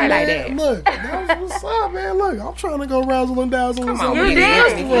snazzy, I like that. Look, that was what's up, man. Look, I'm trying to go razzle and dazzle. Come on, You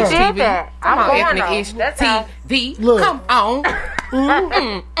did that. Come on, going Ethnic on. Ish That's how- TV. Look. Come on.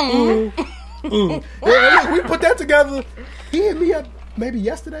 Yeah, look, we put that together. He hit me up maybe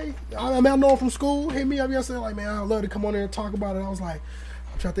yesterday. I know him from school. Hit me up yesterday, like, man, I'd love to come on there and talk about it. I was like,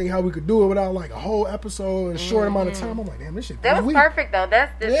 I'm trying to think how we could do it without like a whole episode in a short amount of time. I'm like, damn, this shit. That was perfect though.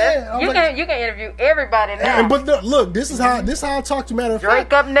 You can interview everybody now. But look, this is how I talk to. Matter of Drake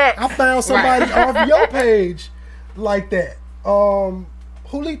fact, up next. I found somebody off your page like that.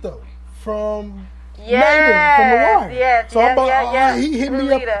 Julito from Yes, from The Wire. yes, So yes, I'm yes. he hit me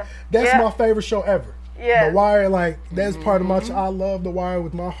Julito. up. That's Yeah. my favorite show ever. Yes. The Wire, like that's part of my. I love The Wire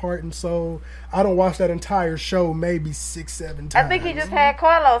with my heart and soul. I don't watch that entire show maybe 6-7 times. I think he just had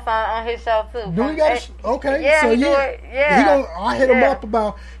Carlos on his show too. Do we got okay? Yeah, so he do yeah, it. Yeah. I hit him up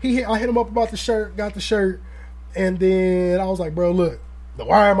about I hit him up about the shirt. Got the shirt, and then I was like, bro, look, The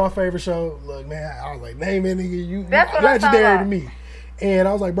Wire, my favorite show. Look, man, I was like, name it, nigga. You That's what I'm legendary to talking me. And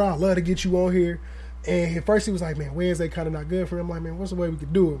I was like, bro, I'd love to get you on here. And at first he was like, man, Wednesday kind of not good for him. I'm like, man, what's the way we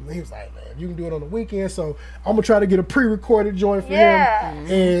could do it? And he was like, man, you can do it on the weekend. So I'm going to try to get a pre-recorded joint for him.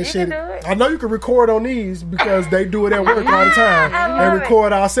 And you shit, can do it. I know you can record on these because they do it at work all the time. I They love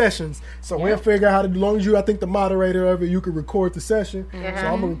record our sessions. So we'll figure out how to, as long as you, I think the moderator of it, you can record the session. So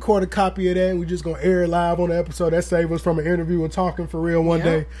I'm going to record a copy of that and we're just going to air it live on the episode. That saves us from an interview and talking for real one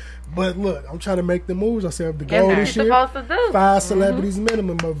day. But look, I'm trying to make the moves. I said the goal this year, supposed to do. 5 celebrities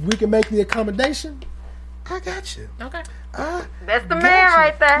minimum. But if we can make the accommodation, I got you. Okay. That's the man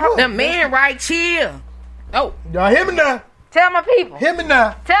right there. The man right here. Oh. Y'all hear me now? Tell my people. Hear me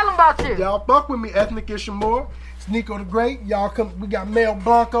now. Tell them about you. Y'all fuck with me, Ethnic Ishamore. It's Nico the Great. Y'all come. We got Mel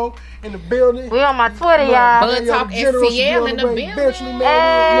Blanco in the building. We on my Twitter, y'all. Bud Talk STL in the building. Eventually,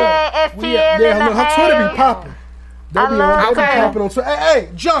 man. Hey, Look, STL in the look, her Twitter be house. popping. They be popping on Twitter. Hey,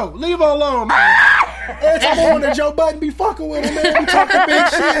 Joe, leave her alone, man. Every time I want that Joe Budden be fucking with him, man. We talking big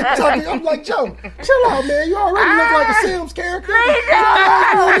shit. I'm like, Joe, chill out, man. You already look like a Sims character.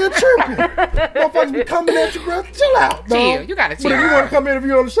 You're tripping. Motherfuckers be coming at you, bro. Chill out, dog. Chill. You gotta chill. But if you want to come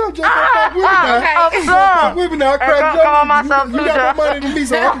interview on the show, just fuck with me now. Okay. Fuck with me now. Crack Come jokes. on myself, You got more money than me,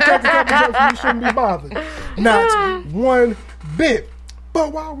 so I can crack a couple jokes and you shouldn't be bothered. Not one bit.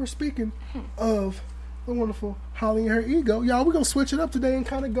 But while we're speaking of the wonderful Holly and her ego, y'all, we're going to switch it up today and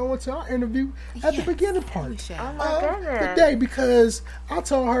kind of go into our interview at the beginning part of the day, because I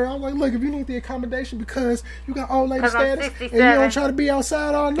told her, I was like, look, if you need the accommodation because you got old lady 'Cause I'm status and 67. you don't try to be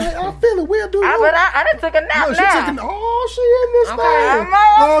outside all night, I feel it. We'll do it. But I done took a nap Look, she now. took she in this thing.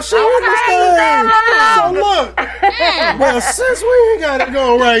 Oh, she in this thing. So look, well, since we ain't got to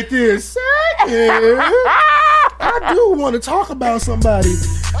go right this second, I do want to talk about somebody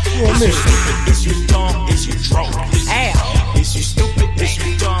for a minute. Is you dumb? Is you drunk? Is you stupid? Is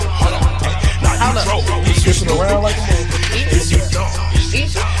you dumb? Hold on. Now you drunk. Is you stupid? Around like a Is you dumb? Is you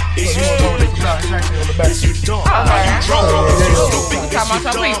dumb? Is you dumb? Now you drunk. Is you stupid? Is you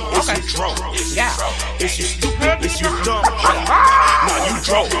dumb? Is you drunk? Is you stupid? Is you dumb? Hold on. Now you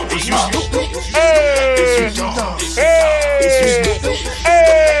drunk. Is you stupid? Is you dumb?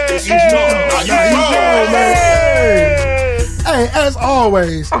 Hey, as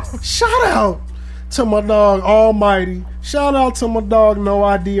always, shout out to my dog Almighty. Shout out to my dog No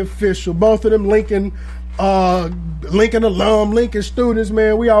ID Official. Both of them Lincoln alum, Lincoln students,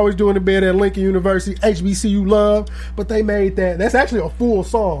 man. We always doing the bed at Lincoln University, HBCU love. But they made that. That's actually a full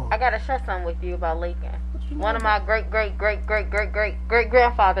song. I gotta share something with you about Lincoln. One of my great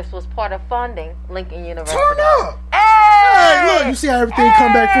grandfathers was part of funding Lincoln University. Turn up! Hey, look, you see how everything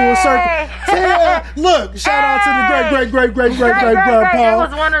come back full circle. Look, shout out to the great grandpa. He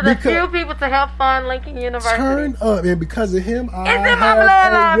was one of the few people to help fund Lincoln University. Turn up, and because of him, I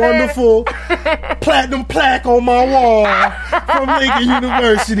have a wonderful platinum plaque on my wall from Lincoln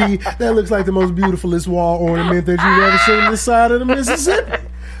University. That looks like the most beautifulest wall ornament that you've ever seen on the side of the Mississippi.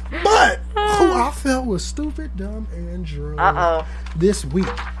 But who I felt was stupid, dumb, and drunk this week.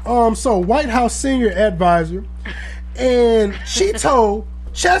 So White House senior advisor and Cheeto,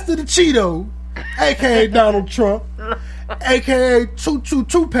 Chester the Cheeto, aka Donald Trump, aka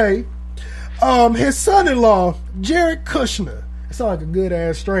Toupee, his son-in-law, Jared Kushner. It sounds like a good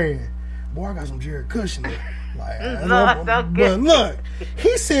ass strand. Boy, I got some Jared Kushner. But look,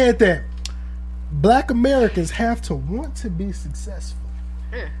 he said that Black Americans have to want to be successful.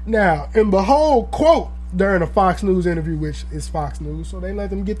 Now, in the whole quote during a Fox News interview, which is Fox News, so they let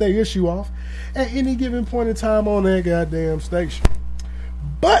them get their issue off at any given point in time on that goddamn station.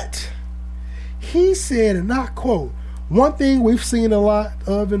 But he said, and I quote, one thing we've seen a lot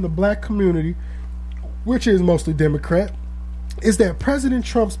of in the black community, which is mostly Democrat, is that President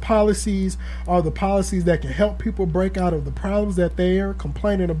Trump's policies are the policies that can help people break out of the problems that they are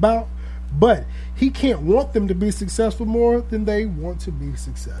complaining about. But he can't want them to be successful more than they want to be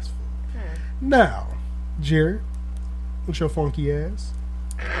successful. Now, Jared, with your funky ass,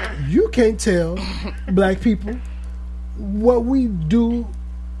 you can't tell black people what we do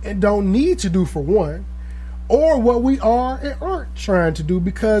and don't need to do for one, or what we are and aren't trying to do,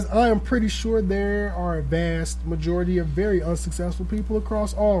 because I am pretty sure there are a vast majority of very unsuccessful people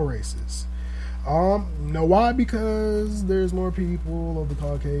across all races. Know why? Because there's more people of the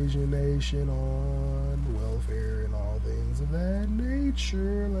Caucasian nation on welfare and all things of that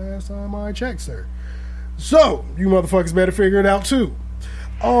nature last time I checked, sir. So, you motherfuckers better figure it out too.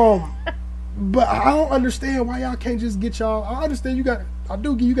 But I don't understand why y'all can't just get y'all. I understand you got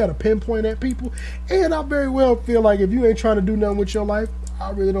to pinpoint at people, and I very well feel like if you ain't trying to do nothing with your life,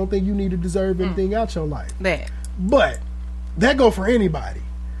 I really don't think you need to deserve anything out your life. But that go for anybody.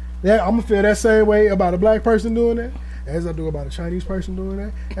 I'm gonna feel that same way about a black person doing that as I do about a Chinese person doing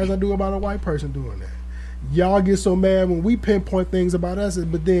that, as I do about a white person doing that. Y'all get so mad when we pinpoint things about us,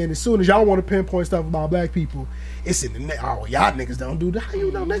 but then as soon as y'all want to pinpoint stuff about black people, it's in the y'all niggas don't do that. How you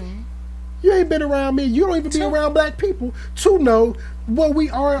know, nigga? You ain't been around me. You don't even be around black people to know what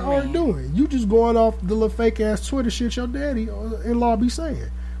we are and aren't doing. You just going off the little fake ass Twitter shit your daddy in law be saying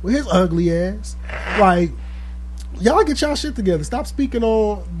with his ugly ass. Like, y'all get y'all shit together. Stop speaking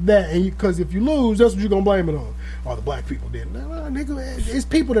on that, because if you lose, that's what you're gonna blame it on. Oh, the black people didn't. No, nigga, it's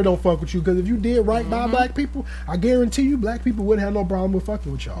people that don't fuck with you. Because if you did right by black people, I guarantee you, black people wouldn't have no problem with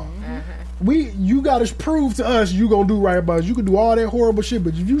fucking with y'all. You gotta prove to us you gonna do right by us. You can do all that horrible shit,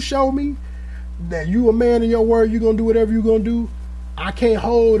 but if you show me that you a man in your word, you gonna do whatever you gonna do, I can't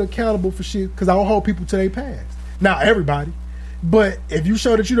hold accountable for shit, because I don't hold people to their past. Not everybody. But if you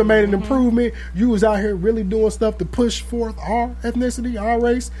show that you done made an improvement, you was out here really doing stuff to push forth our ethnicity, our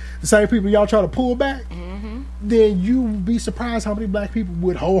race, the same people y'all try to pull back, then you be surprised how many black people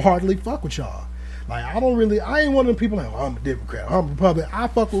would wholeheartedly fuck with y'all. Like, I ain't one of them people like, I'm a Democrat, I'm a Republican. I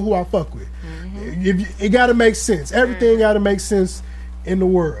fuck with who I fuck with. It gotta make sense. Everything gotta make sense in the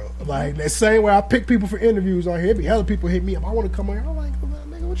world. Like, that same way I pick people for interviews on here, be hella people hit me up. I want to come on here. I'm like,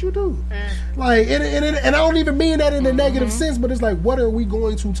 nigga, what you do? Like, and I don't even mean that in a negative sense, but it's like, what are we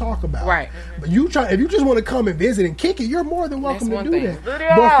going to talk about? Right. But if you just want to come and visit and kick it, you're more than welcome to do that.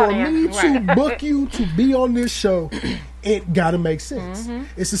 But for me to book you to be on this show, it gotta make sense.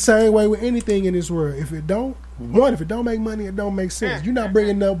 It's the same way with anything in this world. If it don't make money, it don't make sense. You're not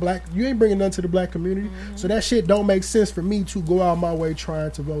bringing you ain't bringing none to the black community. So that shit don't make sense for me to go out my way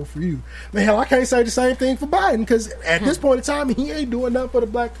trying to vote for you. Man, hell, I can't say the same thing for Biden, because at this point in time, he ain't doing nothing for the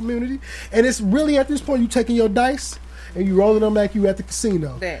black community. And it's really at this point, you taking your dice and you rolling them like you at the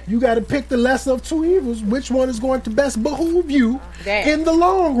casino. You got to pick the lesser of two evils. Which one is going to best behoove you in the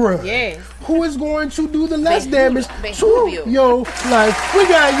long run? Who is going to do the less damage to your life? We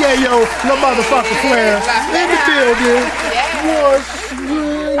got no motherfucker Flair in the building. What's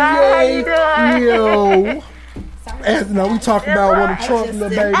good, yo? As you know, we talk about one of Trump and the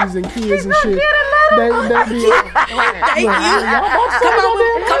babies and kids and shit. They be Thank you.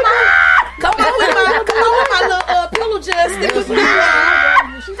 Come on with my little pillow just stick with me.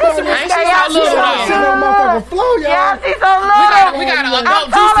 Ain't she so little? Sitting on my fucking floor, y'all. Yeah, she's so little. We got an I'm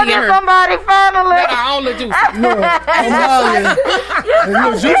adult calling juicy in her. somebody finally. Got our own little juicy. Look, I'm lying. And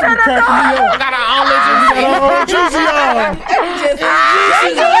little Juicy be cracking me up. Got our own little juicy. Got our own Juicy on.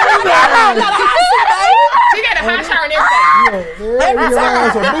 She got a hot shower and everything. Every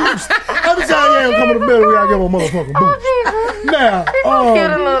time some boost. Every time you come to the building, we gotta give a motherfucking boost. Now,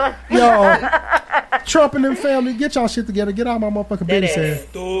 y'all, Trump and them family, get y'all shit together. Get out my motherfucking business head.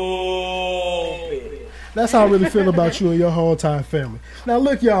 That's how I really feel about you and your whole entire family. Now,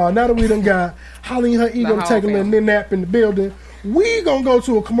 look, y'all, now that we done got Holly and her ego to take a little nap in the building, we gonna go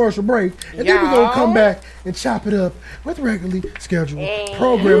to a commercial break, and then we gonna come back and chop it up with regularly scheduled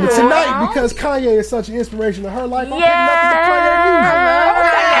programming tonight, because Kanye is such an inspiration to her life. I'm picking up the Kanye music.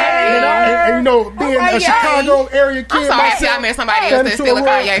 And you know, being a Chicago area kid, I'm so happy I met somebody else that's still a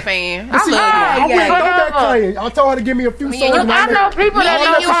Kanye fan. I love you. I went on that Kanye. I told her to give me a few songs. I know people that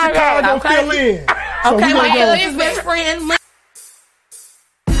know Chicago fill in. So Okay, we my go. his best friend.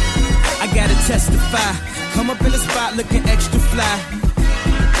 I gotta testify. Come up in the spot looking extra fly.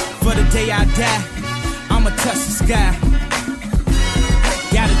 For the day I die, I'ma touch the sky.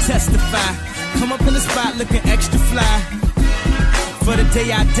 Gotta testify. Come up in the spot looking extra fly. For the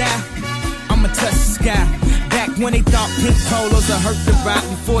day I die, I'ma touch the sky. Back when they thought pink polos would hurt the rock,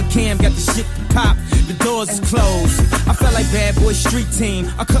 before Cam got the shit to pop, the doors is closed. I felt like Bad Boy Street Team,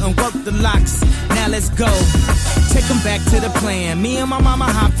 I couldn't work the locks. Now let's go. Take them back to the plan. Me and my mama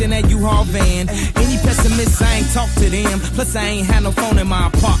hopped in that U-Haul van. Any pessimists, I ain't talk to them. Plus I ain't had no phone in my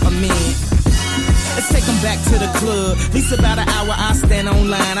apartment. Let's take them back to the club. At least about an hour I stand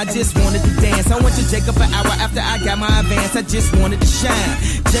online. I just wanted to dance. I went to Jacob an hour after I got my advance. I just wanted to shine.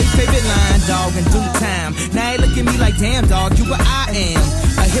 Jay favorite line, dog, in due time. Now they look at me like, damn, dog, you what I am.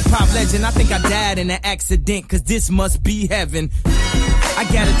 A hip-hop legend. I think I died in an accident, cause this must be heaven. I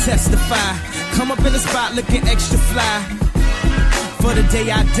gotta testify. Come up in the spot looking extra fly. For the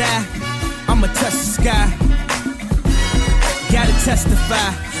day I die, I'ma touch the sky. Gotta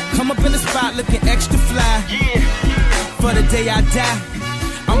testify. Come up in the spot looking extra fly. For the day I die,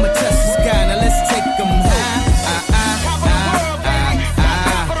 I'ma touch the sky. Now let's take them high.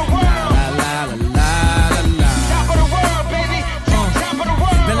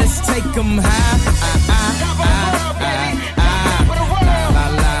 Now let's take them high.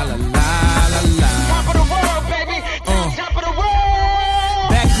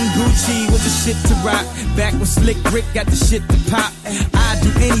 Was the shit to rock. Back when Slick Rick got the shit to pop. I'd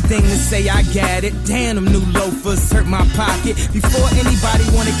do anything to say I got it. Damn, them new loafers hurt my pocket. Before anybody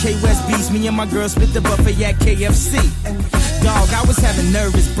wanted K-West beats, me and my girl split the buffet at KFC. Dog, I was having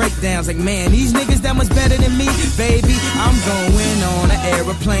nervous breakdowns like, man, these niggas that much better than me. Baby, I'm going on an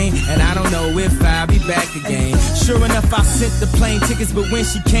aeroplane, and I don't know if I'll be back again. Sure enough, I sent the plane tickets, but when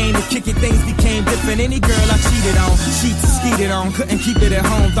she came to kick it, things became different. Any girl I cheated on, sheets skeeted on, couldn't keep it at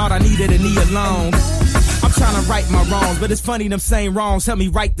home, thought I needed a knee alone. I'm trying to right my wrongs, but it's funny them same wrongs help me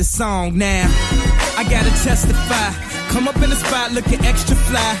write the song now. I gotta testify. Come up in the spot looking extra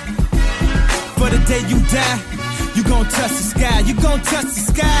fly. For the day you die, you gon' touch the sky. You gon' touch the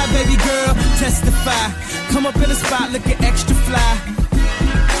sky, baby girl. Testify. Come up in the spot looking extra fly.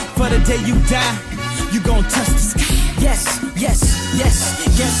 For the day you die, you gon' touch the sky. Yes, yes,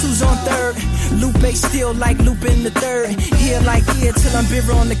 yes. Guess who's on third? Lupe still like Lupin the third. Here like here till I'm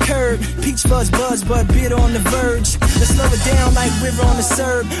bitter on the curb. Peach fuzz buzz, but bitter on the verge. Let's slow it down like river on the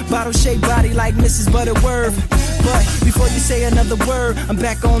serve. Bottle shaped body like Mrs. Butterworth. But before you say another word, I'm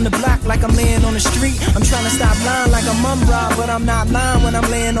back on the block like I'm laying on the street. I'm trying to stop lying like I'm Rob, but I'm not lying when I'm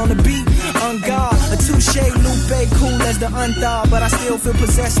laying on the beat. On guard, a touche, Lupe, cool as the unthawed, but I still feel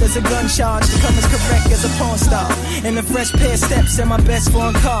possessed as a gun charge. To come as correct as a porn star. And a fresh pair of steps and my best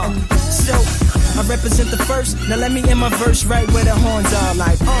foreign car. So, I represent the first. Now let me end my verse right where the horns are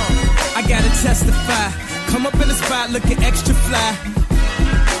like, I gotta testify. Come up in the spot looking extra fly.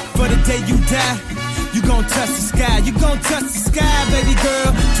 For the day you die, you gon' touch the sky. You gon' touch the sky, baby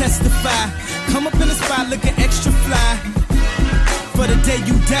girl. Testify. Come up in the spot looking extra fly. For the day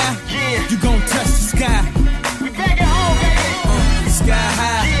you die, you gon' touch the sky. We back at home, baby. Sky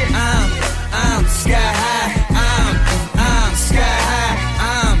high, I'm sky high. I'm sky high.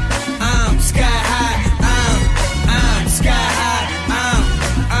 I'm sky high. I'm sky high.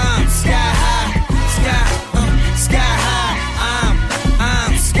 I'm sky high. Sky high.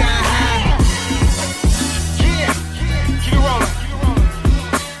 I'm sky high. Yeah, keep it rolling.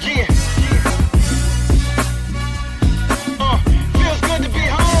 Yeah.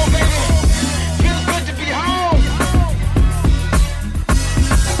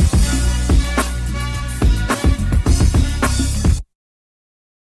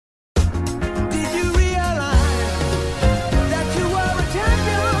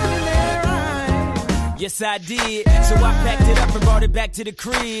 Yes, I did. So I packed it up and brought it back to the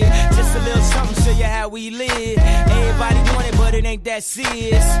crib. Just a little something, show you how we live. Everybody want it, but it ain't that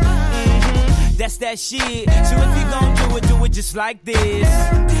serious. That's that shit. So if you gon' do it just like this.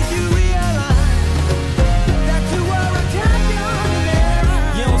 Did you realize that you are a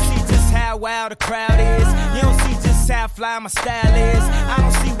champion? You don't see just how wild the crowd is. You don't see just how fly my style is. I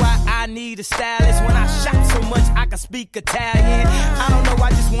don't see why I need a stylist. When I shop so much, I can speak Italian. I don't know,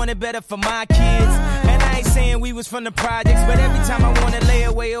 I just want it better for my kids. And I ain't saying we was from the projects, but every time I want to lay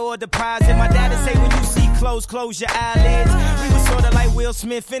away or deposit, my dad'd say when you see clothes, close your eyelids. We was sorta like Will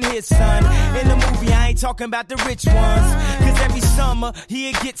Smith and his son. In the movie, I ain't talking about the rich ones. Cause every summer,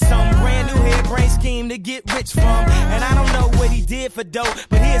 he'd get some brand new hairbrain scheme to get rich from. And I don't know what he did for dope,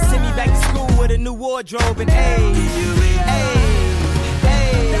 but he'd send me back to school with a new wardrobe. And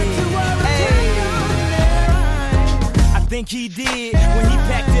I think he did when he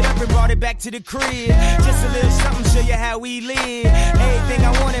packed it up and brought it back to the crib. Just a little something, show you how we live. Everything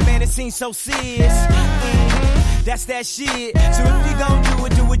I wanted, man, it seems so serious. That's that shit. So if you gon'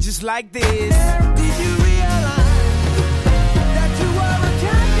 do it just like this. Did you realize that you are a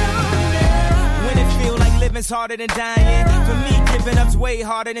champion? When it feel like living's harder than dying. For me, giving up's way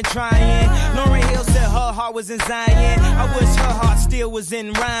harder than trying. Lauryn Hill said her heart was in Zion. I wish her heart still was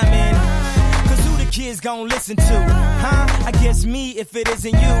in rhyming. Kids gon' listen to, huh? I guess me if it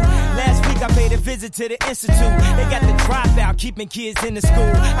isn't you. Last week I paid a visit to the institute. They got the dropout, keeping kids in the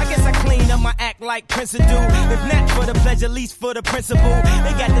school. I guess I clean up my act like Prince would do. If not for the pleasure, at least for the principle.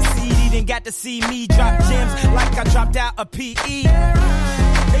 They got the CD, then got to see me drop gems like I dropped out a PE.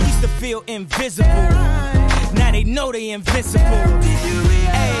 They used to feel invisible. Now they know they invincible.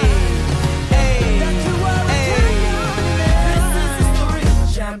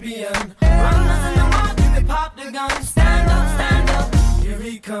 Champion, runners in the market, they pop the gun. Stand up, here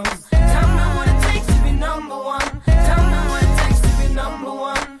he comes. Tell me what it takes to be number one. Tell me what it takes to be number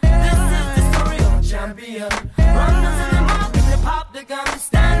one. This is the story of a champion. Runners in the market, they pop the gun.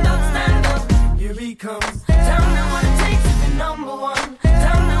 Stand up, here he comes. Tell me what it takes to be number one.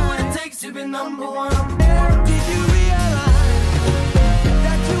 Tell me what it takes to be number one. Did you realize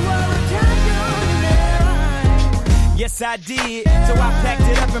that you are a champion? Yes, I did. So I packed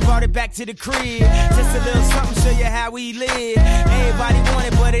it up and brought it back to the crib. Just a little something, show you how we live. Everybody want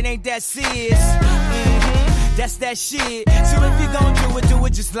it, but it ain't that serious. That's that shit. So if you gon' do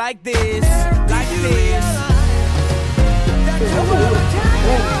it just like this. Like this.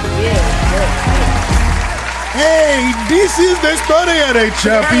 Hey, this is the story of the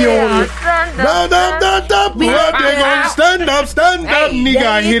champion. Stand up,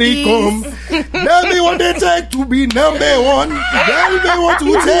 nigga, here he come. Tell me what they take to be number one. Tell me what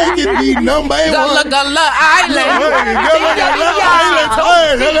to take it be number one. Gullah Island.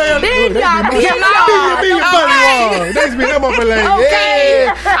 This be number one.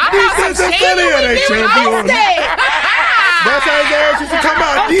 This is the story of the champion. That's how they used to come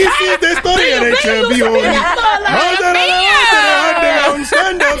out. This is the story of the champion.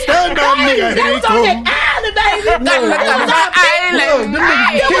 Stand up, nigga, here he come.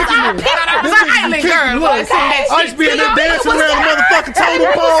 I used to be in there dancing around the motherfucking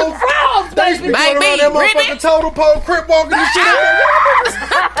totem pole. They used to be going around that motherfucking totem pole, crip walking and shit.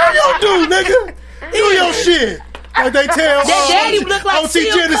 What you do, nigga? Do your shit. Like they tell Daddy look like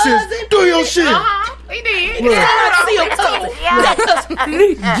OT Genesis. Do your shit. He did. Look. Pop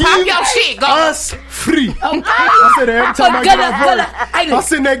your shit, go. Us free. I said that every time I get off work. I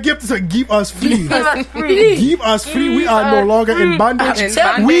send that gift to say, give us free. Give us free. We are no longer in bondage.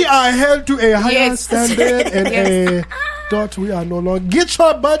 We are held to a higher standard and a thought. We are no longer. Get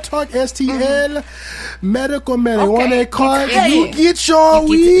your butt talk STL medical marijuana card. You get your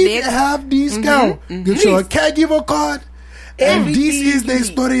weed, have discount. Get your caregiver card. And this is the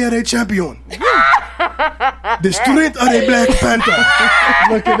story of the champion. The strength of the Black Panther.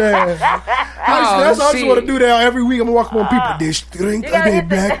 Look at that. That's what I just want to do that every week. I'm going to walk on people. The strength of the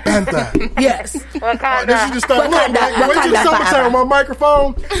Black Panther. Yes. This is just start. Look, wait till summertime on my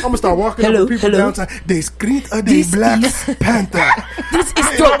microphone. I'm going to start walking up with people downtown. The strength of the Black Panther. This is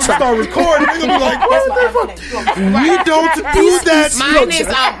I'm going to start recording. They're going to be like, what the fuck? We don't do that. Mine is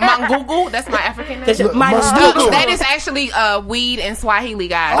Mangugu. That's my African name. That is actually weed in Swahili,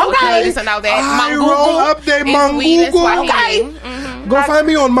 guys. Okay. Listen to know that. I roll up there, Mangugu. Okay. Go find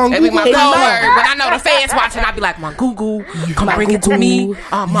me on Mangugu. When I know the fans watching, I'll be like, Mangugu, come bring it to me.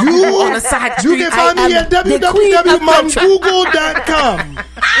 Mangugu on the side street. You can find me at www.mangugu.com.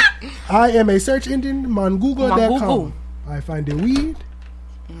 I am a search engine, Mangugu.com. I find the weed.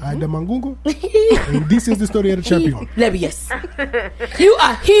 Alright, the Mangungo. And this is the story of the champion. Hilarious. You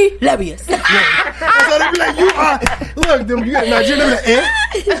are hilarious. So they be like, you are. Look, them you got Nigerian like,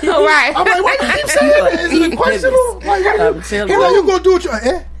 Right. I'm like, why you keep saying that? Is it questionable? Like, you gonna do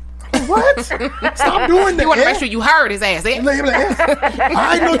it? What? Stop doing that. You want to make sure you heard his ass. I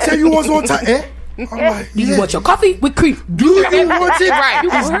ain't tell you what's on time. I'm like, do you want your coffee with cream? Do you want it? Right.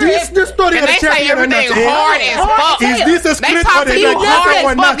 Is this the story and of the they say everything hard as fuck. Is this a script talk or to they you like hard as or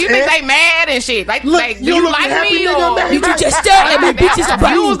fuck. not? You think they mad and shit? Like, Look, do you like me or you just stare at me, bitches?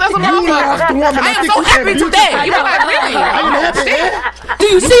 Confused as a motherfucker. I am so happy today. You be like, really? Do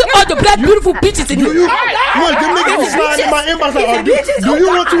you see all the black beautiful bitches in here? Look, them niggas is lying in my inbox like, do you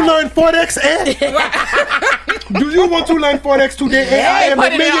want to learn Forex? Do you want to learn Forex today? I am a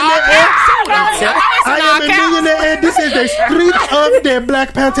millionaire. I am a millionaire. This is the street of the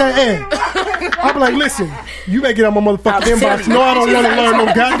Black Panther. I'm like, listen, you better get on my motherfucking inbox. No, I don't want to learn no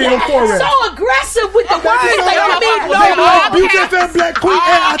goddamn Forex. So aggressive with the words that you mean. No, beautiful black queen.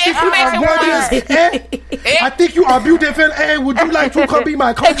 I think you are gorgeous. I think you are beautiful. Would you like to come be my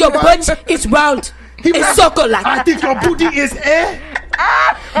And your concubine? butt is round. It's circle like. I think your booty is Your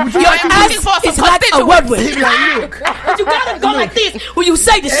ass is like a word. He be like, look. But you gotta go like this when you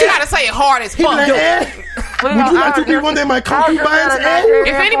say the shit. You gotta say it hard as He be fuck. like, would you like to be one of my concubines?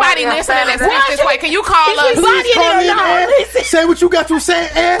 If anybody listening that speaks this way, can you call us? Please call in, say what you got to say.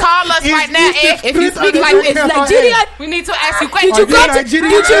 Call us right now, if you speak like this. Nigeria, we need to ask you did you questions. did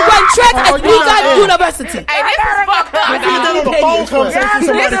you run track at Legal University? Hey, this is fucked up. I did that on the phone conversation.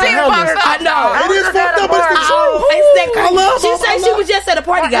 Somebody This is held us. fucked up. I know. It is fucked up, but it's the truth. I love she said she was just at a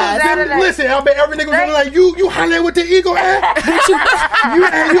party, guys. Listen, I bet every nigga was like, you holler with the eagle,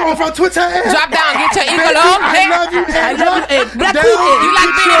 you on from Twitter, Drop down, get your eagle on. I love you, I love you, Black down, Queen. You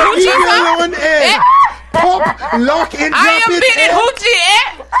like being hoochie, huh? Pop, lock, and drop I am it. being hoochie,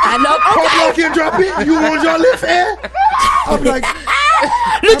 I know. Pop, lock, and drop it. You want your lift, I'm like,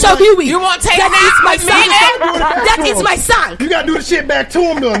 Lucho Huey. You want to take That nap is my with me, song. That is my song. you gotta do the shit back to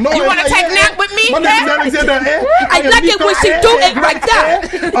him, though. No, You want to take nap with me, my name is Alexander, I like it when she do it right there.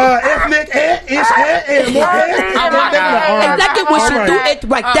 Ethnic, ish, more, I like it when she do it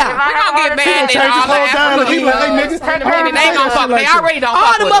right there. We gonna get mad Change and his all whole dialogue. He like, hey, niggas. They ain't gonna fuck. They already don't All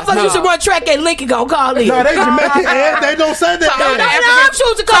fuck the with us. motherfuckers used to run track at Lincoln gonna call in. No, they Jamaican, they don't say that. So all the I'm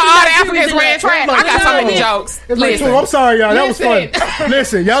choosing to So call all the Nigerians Africans in ran there. track. I got so many jokes. It's like, Listen. I'm sorry, y'all. That was funny.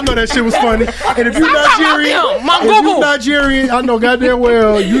 Listen, y'all know that shit was funny. And if you Nigerian, I know goddamn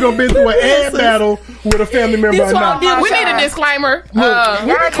well you done been through an ad battle with a family member or not. We need a disclaimer. We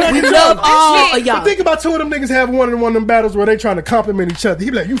love all of y'all. But think about two of them niggas having one of them battles where they trying to compliment each other. He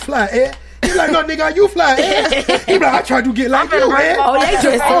be like, you fly, Ed. He be like, no, nigga, you fly, Ed. He be like, I tried to get like you, Ed. Oh, they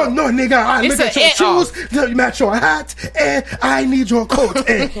dressed Oh, up. no, nigga, I It's look at an your Ed shoes, you match your hat, and I need your coat,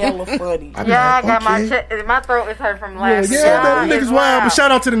 Ed. Hella funny. I be Yeah, I like, got okay. my throat is hurt from Yeah, laughing. man, them niggas wild, but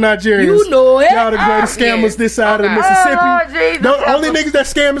shout out to the Nigerians. You know it. Y'all the greatest scammers this side of the Mississippi. Oh, Jesus. The only niggas that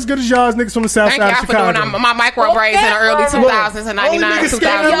scam as good as y'all is niggas from the south Thank side y'all of for doing Chicago. my micro braids in the early 2000s and Only 99, niggas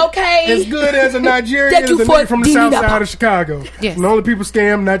 2000. scam Okay. as good as a Nigerian Thank is you a for nigga from the beating south up. side of Chicago. Yes. And the only people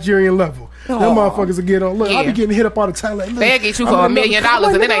scam Nigerian level. Them motherfuckers will get on. Look, I Yeah. be getting hit up all the time. Like, look, They'll get you I'm for like, $1 million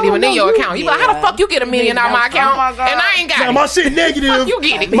look, and it ain't even in your account. You like, how the fuck you get $1 million out of my account? Oh my God. And I ain't got Now, it. my shit negative. Fuck you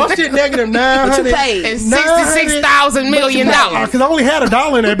get it. My shit negative 900. What you paid? And $66,000 million. Because I only had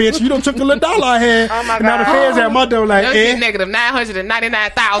 $1 in that bitch. You done took the little dollar I had. Oh my Now the God. feds at my door like, Young eh. shit negative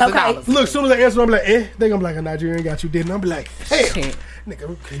 $999,000. Look, as soon as I answer, I'm like, eh. They gonna be like, a Nigerian got you, didn't? I'm be like, hey, Shit.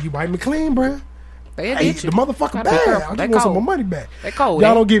 nigga, can you wipe me clean, bruh? They Hey, get you. the motherfucker Gotta be bad. careful. I They just want some cold. of my money back. They cold,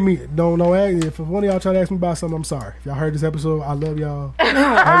 Y'all eh? don't get me. Don't if one of y'all try to ask me about something, I'm sorry. If y'all heard this episode, I love y'all. All your people.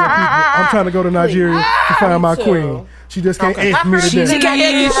 I'm trying to go to Nigeria to find my queen. She just can't ask me She today. can't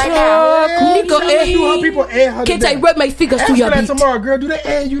add you. Nico, Do how people add her Can't today. take rub my fingers Ask to her your that beat. tomorrow, girl. Do they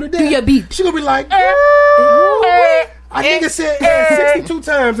add you today? Do your beat. She gonna be like, I nigga said 62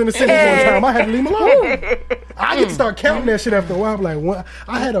 times in the sentence one time. I had to leave him alone. I get to start counting that shit after a while. I'm like,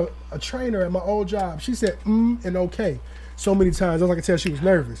 I had a trainer at my old job. She said and okay so many times. I was like, I tell she was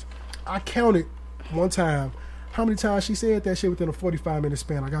nervous. I counted one time how many times she said that shit within a 45-minute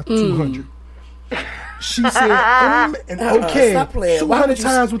span. I got 200. She said and okay Stop playing. Why 200 would you-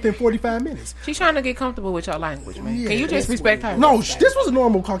 times within 45 minutes. She's trying to get comfortable with your language, man. Yeah, Can you just that's respect her? No, this was a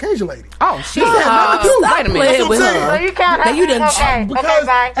normal Caucasian lady. Oh, shit. This had nothing to do. Stop Wait a minute. playing That's with what I'm her. So you can't Now you done okay. Because Okay,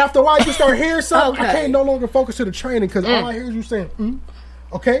 bye. after a while you start hearing something, I Okay. can't no longer focus to the training because all I hear is you saying,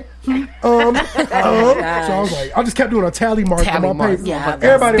 okay, So I was like, I just kept doing a tally mark Tally on my mark. paper. Yeah,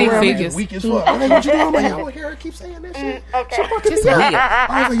 Everybody big around me figures. is weak as fuck. I'm like, what you doing? I'm like, I don't hear her keep saying that shit. Okay. So fucking Just do it. weird.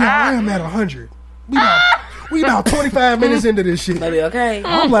 I was like, yeah, I am at 100. We about 25 minutes into this shit. Maybe okay.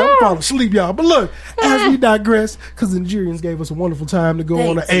 I'm like, I'm falling asleep, y'all. But look, as we digress, because the Nigerians gave us a wonderful time to go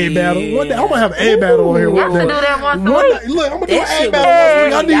on an A battle. One day, I'm gonna have an A battle on here. Y'all One should day. do that once a One week. day, look, I'm gonna do an That A shit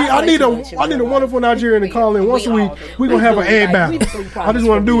battle once a week. was- I need a wonderful Nigerian to call in once a week. We gonna have an A battle. I just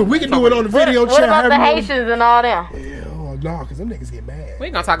want to do it. We can do it on the video What chat. about the however you Haitians and all them? want. Yeah, oh no, because them niggas get mad. We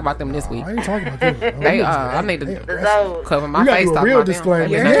ain't gonna talk about them this week. I ain't talking about them. They I need to So, cover my You gotta face. do a talking real about them. disclaimer.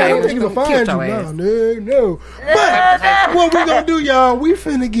 They Yeah, been them okay. niggas will find you. Killed your ass. No. But what we gonna do, y'all, we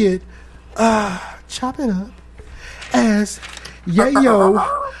finna get chop it up as Yayo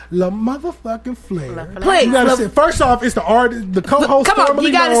La motherfucking Flair. Please, You gotta look- say, first off, it's the artist, the co-host Come on, formerly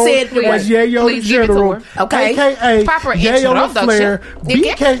you gotta known say it as Yayo Please the give it to General, her. Okay. aka Proper Yayo La introduction. Flair, You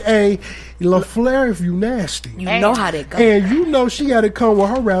get- BKA La Flair if you nasty. You know how that goes. And you know she got to come with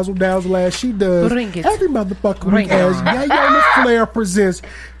her razzle dazzle as she does Bring it. every motherfucking Bring week it as on. Yayo La Flair presents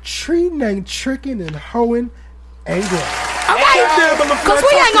Tree Named Trickin' and Hoeing and Grow. Okay, because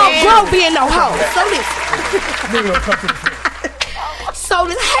we ain't gonna grow being no hoe. So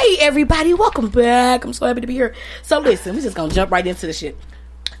listen, hey everybody, welcome back. I'm so happy to be here. So listen, we just gonna jump right into the shit.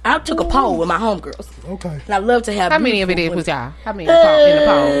 I took a poll with my homegirls. Okay. And I love to have. How many of it beautiful is women. with y'all? How many in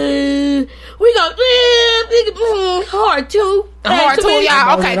the poll? We go hard too. Hard to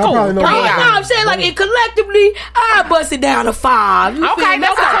y'all. Okay, I cool. probably know No, that. I'm saying like it collectively, I bust it down to 5. You Okay, feel me?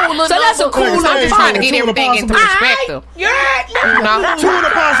 that's a cool little So that's a number. cool I'm little just trying to number. get everything into perspective. Yeah. You know? Two of the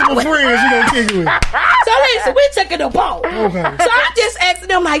possible friends you gonna kick it with. So listen, we taking a poll. Okay. So I just asked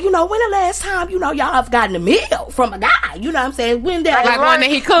them like, when the last time, y'all have gotten a meal from a guy? You know what I'm saying? When that Like one that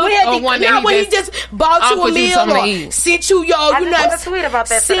he cooked or one that when he he just bought you a offered you meal something to or eat? sent you your, I you just know, put a tweet about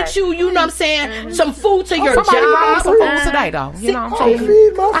that sent today. you, you know what I'm saying, some food to your Somebody brought me job. some food today, though. You know what I'm saying?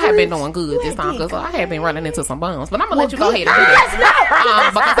 Feed my I have been friends. doing good this time because I have been running into some bums. But I'm going to let you Well, go ahead and do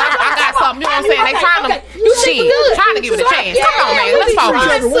that. Because I got something, you know what I'm saying? They trying to, You think shit, good. trying to give it a chance. Come on, man. Let's Every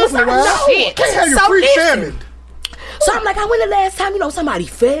focus. once in a while. Shit. Can't have your So freak listen. famine. So I'm like, when the last time, somebody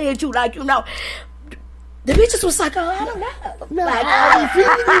fed you, like, the bitches was like, I don't know. Nah, Like, we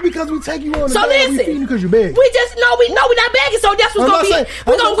feeding you because we take you on the So bag. We listen. feeding you because you big. we just we're not begging, so that's what's I'm gonna not be. saying-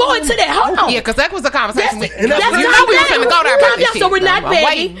 We're I'm gonna not go saying- into that. Hold on. Yeah, because that was the conversation. That's You know not we was begging. finna go there about this Yeah, shit. so we're not I'm begging.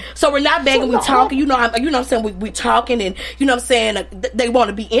 waiting. So we're not begging. We talking. You know what I'm saying? We talking, and you know what I'm saying. They want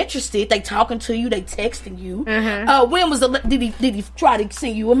to be interested. They talking to you. They texting you. When was did he try to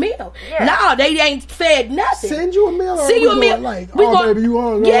send you a meal? Yeah. No, they ain't fed nothing. Send you a meal or Send we you a meal. going like, We oh, going- baby, you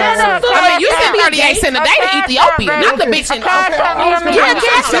hungry? Yeah, no, food. I mean, you Yeah. sent 38 cents a day to Ethiopia, not the bitch in Cash App me a meal. Yeah,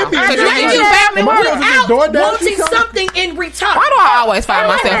 cash Send out. me a Because meal. you Am I supposed to without just DoorDash wanting you something? something in return. Why do I always find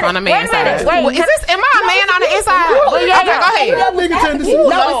Wait a myself minute. on the man's Wait a minute. side? Wait. Well, am I a man on the inside? Well, yeah, Okay, go ahead. That nigga turned to see. Ooh,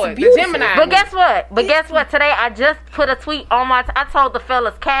 No, it's Lord, the beautiful. Gemini. But guess what? Today I just put a tweet on I told the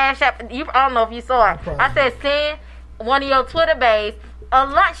fellas Cash App. I don't know if you saw it. I said send one of your Twitter babes a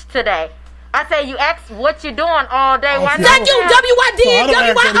lunch today. I said you asked what you doing all day. Why see, not? Thank you, So I WYD,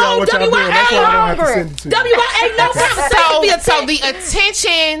 don't ask y'all what y'all doing. That's why I don't have to hungry. send it to you. WYA, no conversation. So the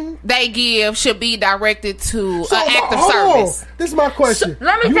attention they give should be directed to So, an act of hold on. service. This is my question.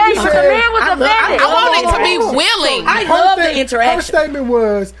 Let me tell you, the said- man was I love- offended. I want it to Hold be on. willing. I Her love the thing- Her interaction. statement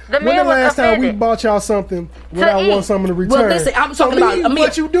was, The when the man was last time we offended. bought y'all something without eat. want something to return? Well, listen, I'm So talking about me, a meal.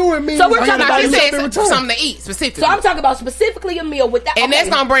 what you doing means So we're I talking gotta about He do you something in said return. something to eat specifically. So I'm talking about specifically a meal without. And that's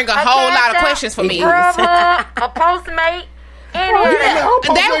going to bring a whole lot of questions for me. Grubhub, a Postmate, any of Yeah, that. I'll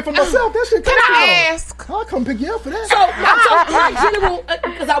post That- it for myself. That shit Can costs I me. ask, I'll come pick you up for that. So in general,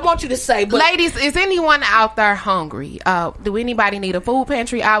 because I want you to say, but ladies, is anyone out there hungry? Do anybody need a food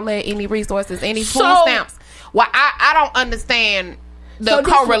pantry outlet? Any resources? Any food So- stamps? Well, I don't understand the So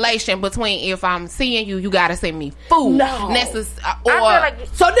this- correlation between if I'm seeing you, you gotta send me food. No. I feel Or like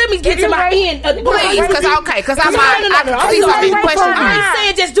so let me get to my end. please, because I can see I'm some of these questions. I ain't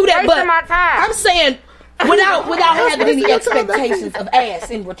saying just do that, Wasting but my time. I'm saying without having any expectations of ass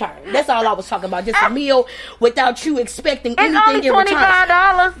in return. That's all I was talking about. Just a meal without you expecting It's only anything in return.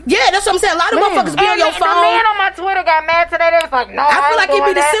 $25. Yeah, that's what I'm saying. A lot of motherfuckers be on your The phone. man on my Twitter got mad today. They was like, no, I feel like ain't it be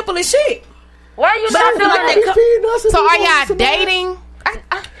doing the that. simplest shit. Why you But I not feel doing like that? they come. So are y'all dating?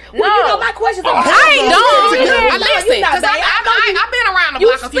 Well, you know my questions are. I ain't done. Yeah, I listen, because I've been around the You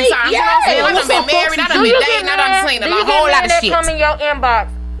block a few speak, times. yeah. You know what I'm saying? I done been married. I done been dating. I done seen a whole lot of that shit. come in your inbox?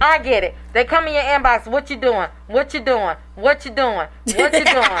 I get it. They come in your inbox. What you doing? What you doing? What you doing? What you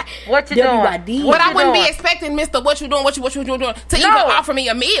doing? What you doing? But I wouldn't be expecting Mr. What you doing? What you doing? To even offer me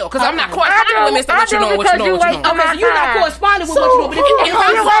a meal because I'm not corresponding with Mr. What you doing? What you doing? What you doing? Okay, so you're not corresponding with what you doing. But if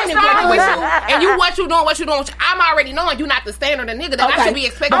I'm corresponding with you and you what you doing? I'm already knowing you're not the standard of nigga that I should be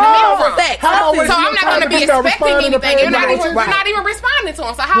expecting a meal from. So I'm not going to be expecting anything. You're not even responding to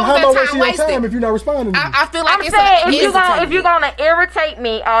him. So how is that time wasted? If you're not responding, I feel like if you're gonna irritate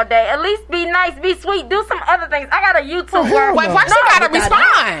me all day, at least be nice, be sweet, do some other things. I got a YouTube where first you gotta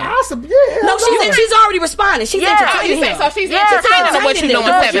respond. Awesome, No, she's already responding. She's entertaining him. So she's entertaining him. What you doing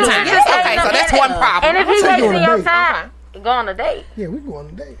 7 times? Okay, so that's one problem. And if he's wasting your time, go on a date. Yeah, we go on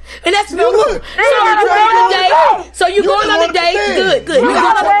a date. And that's beautiful. So you're going on a date. Good.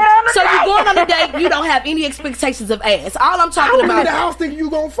 So you're going on a date. You don't have any expectations of ass. All I'm talking about. In the house thinking you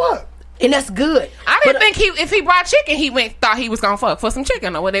gonna fuck. And that's good. I didn't think if he brought chicken, thought he was gonna fuck for some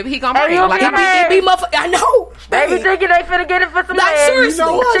chicken or whatever he gonna bring. Like it be motherfucker. I know. They be thinking they finna get it for some like seriously.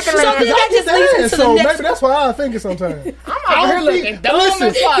 You know what? So that just leads into the next. Maybe that's why I think it sometimes. I'm out here looking dumb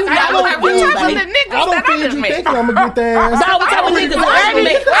as fuck. I don't feed you thinking I'm gonna get that ass. No, what type of niggas?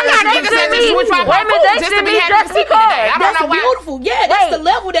 I'm not niggas that just switch my food just to be having chicken today. I don't know why. Beautiful. Yeah, that's the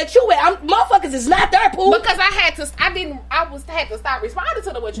level that you at. Motherfuckers is not there, Pooh. Because I had to stop responding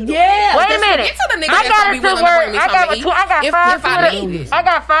to the what you doing. Yeah. Wait a minute. I got it to work. I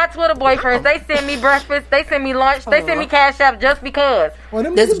got 5 Twitter boyfriends. They send me breakfast. They send me lunch. They send me Cash App just because.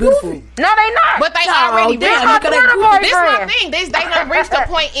 That's beautiful. No, they not. But they already reached. This my thing. They done reached the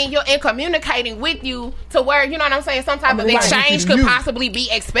point in communicating with you to where you know what I'm saying. Some type of exchange could possibly be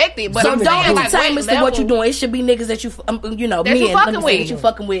expected. But so I'm don't saying like what you doing. It should be niggas that you fucking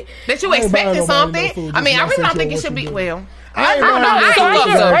with. That you expecting something. I mean, I really don't think it should be well. I don't know.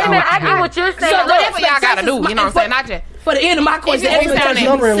 Wait a minute, I get what you're saying. So whatever y'all gotta do, you know what I'm saying? For the end of my question,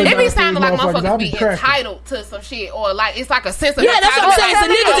 it be sounding like motherfuckers be entitled to some shit, or like it's like a sense of yeah. That's what I'm saying. So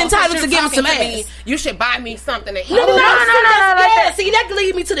niggas entitled to give some ass. You should buy me something to eat. No. Yeah, see, that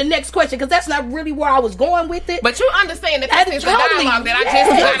leads me to the next question because that's not really where I was going with it. But you understand that this is the dialogue that I just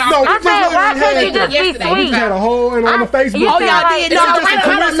got on. I'm saying, why couldn't you just be sweet? We had a whole on the Facebook. Oh, y'all did. No,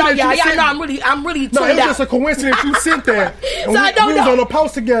 y'all know I'm really no, it was just a coincidence you sent that. We was on a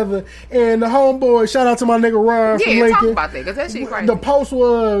post together, and the homeboy, shout out to my nigga Ryan from Lincoln. Talk about that because that shit crazy. The post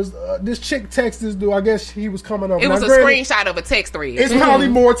was this chick text this dude. I guess he was coming up. It was a screenshot of a text thread. It's probably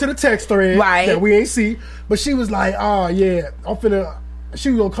more to the text thread that we ain't see. But she was like, "Oh yeah, she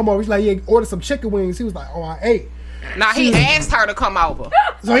was gonna come over." He's like, "Yeah, order some chicken wings." He was like, "Oh, I ate." Nah, he asked her to come over.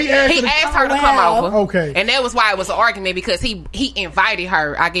 So he asked her to come over. Okay. And that was why it was an argument because he invited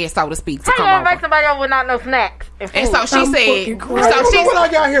her, I guess, so to speak, to come over. How you invite somebody over with not no snacks? And so she said, what I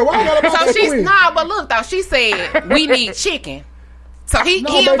got here? Why I got about so she's but look though, she said we need chicken. So he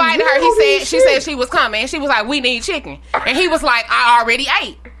invited her. She said she was coming. And she was like, we need chicken. And he was like, I already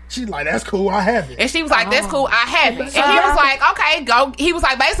ate. She's like, that's cool, I have it. And she was like, that's cool, I have it. And he was like, okay, go. He was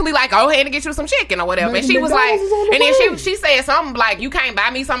like, basically like, go ahead and get you some chicken or whatever. And she was like, and then she said something like, you can't buy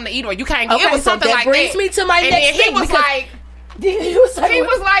me something to eat or you can't. It was something like that. Brings me to my next thing. And then he was like. He was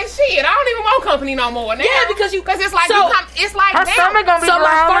like, shit, I don't even want company no more now. Yeah, because it's like, it's like, her stomach gonna be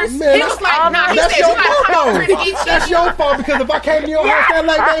loud. He was like, nah, he said, you gotta come over here to eat chicken. That's your fault because if I came to your house that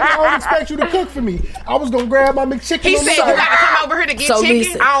late, baby, I don't expect you to cook for me. I was gonna grab my McChicken. He said, you gotta come over here to get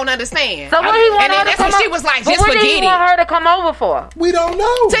chicken. I don't understand. So what he want her to come over? She was like, just forget it. What did he want her to come over for? We don't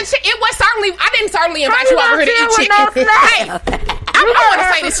know. It was certainly, I didn't certainly invite you over here to eat chicken. Hey, I'm going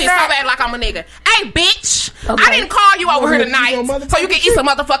to say this shit so bad like I'm a nigga. Hey, bitch, I didn't call you over here tonight so you can eat some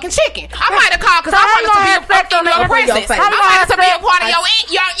motherfucking chicken. I might have called because I wanted to be a part of your presence. I wanted to be a part of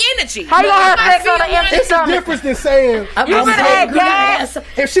your energy. How you gonna have sex on the empty stomach? It's a difference than saying I'm gas.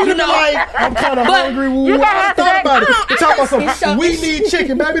 If she was like, I'm kind of hungry, we thought about it. We talk about something. We need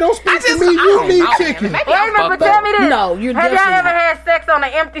chicken, baby. Don't speak to me. You need chicken. Wait a minute, but tell me this. No, you're have y'all ever had sex on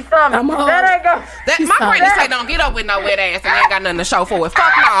an empty stomach? That ain't go. My granny say don't get up with no wet ass and ain't got nothing to show for it.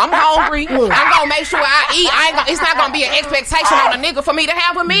 Fuck no, I'm hungry. I'm gonna make sure I eat. It's not gonna be an expectation on a nigga for me to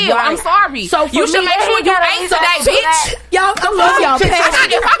have a meal. I'm sorry. So you should make sure you ate today, bitch. Y'all, I love y'all. If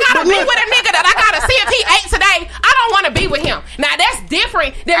I gotta be with a nigga that I gotta see if he ate today, I don't want to be with him. Now that's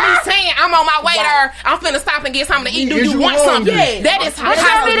different than me saying I'm on my way there. I'm finna stop and get something to eat. Do you want something? That is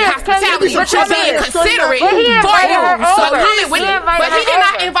hospitality. But you're being considerate for you. So coming with it. But he did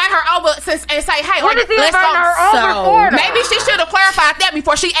not invite her over to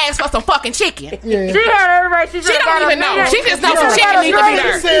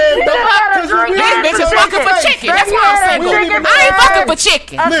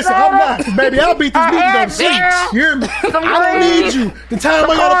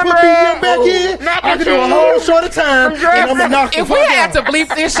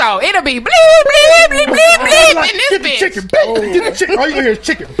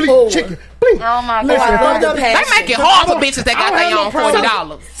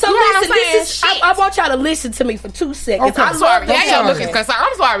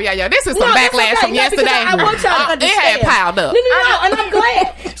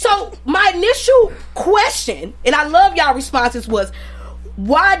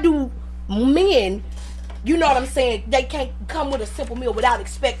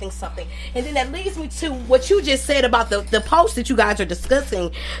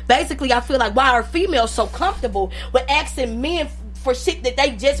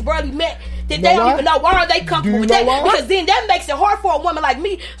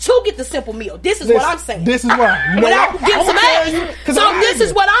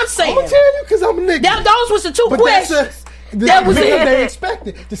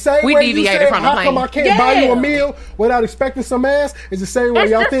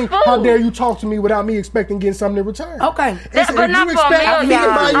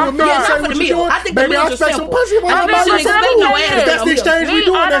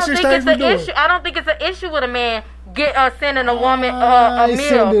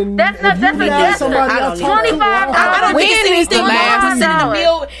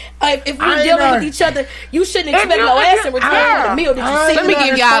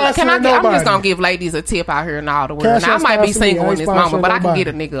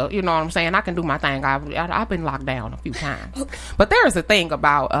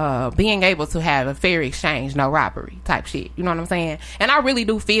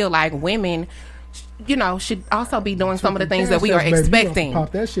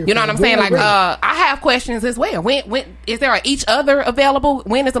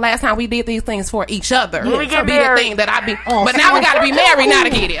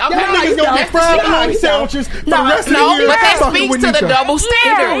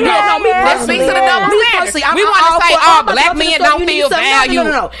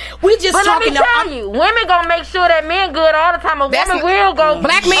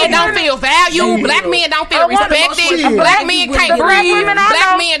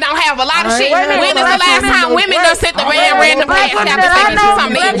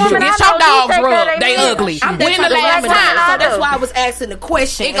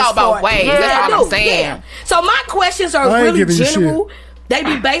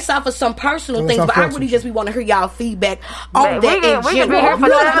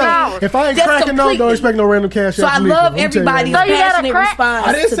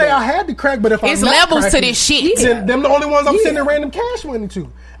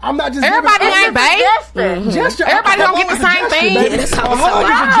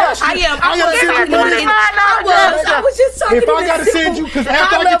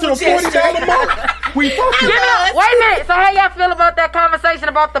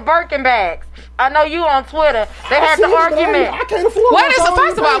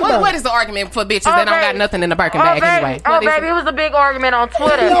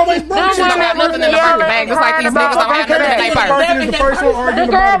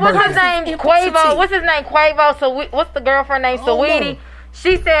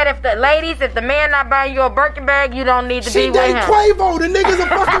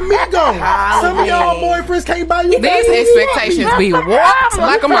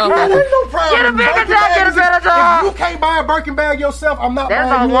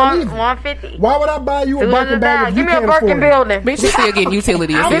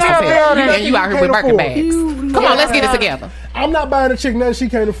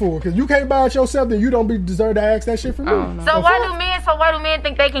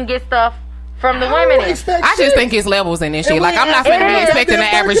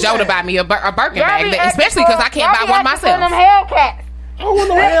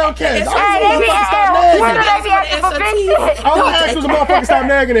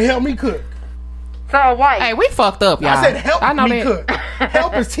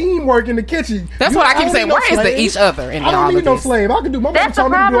can do. My mama That's the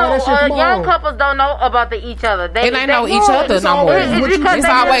told me to do all that shit problem. for my Young own. couples don't know about each other. They ain't know each other no more. It's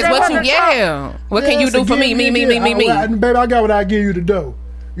always what you, what can you do for me? Me. Baby, I got what I give you to do.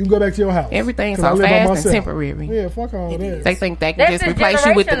 You can go back to your house. Everything's 'Cause I so live by fast and myself. temporary. Yeah, fuck all that. They think they can just replace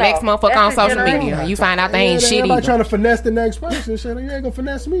you with the next motherfucker on social media. You find out they ain't shit Everybody either. trying to finesse the next person. Shit, you ain't gonna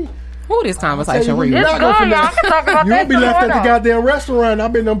finesse me. Who this conversation real? It's good, y'all. I can talk about You that won't be left at the tomorrow. goddamn restaurant.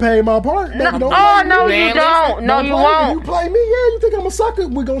 I've been done paid my part. No, Baby, don't oh, play no, me. you don't. No, you play me. won't. You play me, yeah. You think I'm a sucker?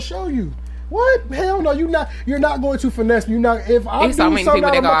 We're gonna show you. What? Hell no, you're not going to finesse me. You're not. If I It's do so many something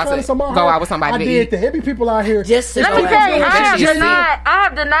people that out go of my out with somebody I to did eat. that. It be people out here. Just Let me tell you, I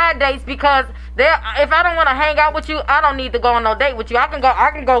have denied dates because if I don't want to hang out with you, I don't need to go on no date with you. I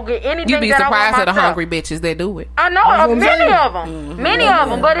can go get anything. You be that surprised I at the want myself. hungry bitches that do it. I know many of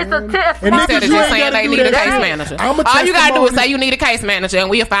them, but it's a test. Instead of just saying they need a case manager. All you gotta do is say you need a case manager, and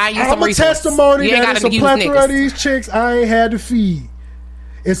we'll find you some I'm a resources. testimony You ain't that gotta it's a use plethora niggas. of these chicks I ain't had to feed.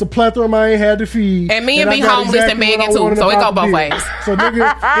 It's a plethora of them I ain't had to feed. And men I be got homeless and exactly what begging I wanted too, so it about go both the ways. dick. So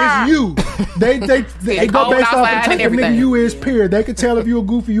nigga, it's you. They go cold based off outside the type and of everything. nigga you is, period. They can tell if you a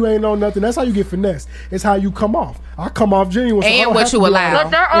goofy, you ain't know nothing. That's how you get finesse. It's how you come off. I come off genuine. So I And don't what have to you be allow. like, But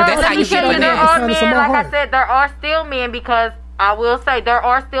there are, That's how you get there are men, It's in my like heart. I said, there are still men, because I will say there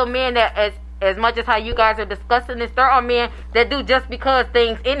are still men that as much as how you guys are discussing this, there are men that do just because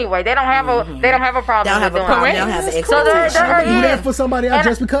things anyway. They don't have a problem. They don't have a with problem. doing They it. don't have an So there expectation. do that for somebody I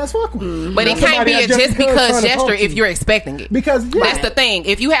just because fuck with. But it Somebody can't be I a just because trying to talk gesture to. if you're expecting it. Because that's the thing.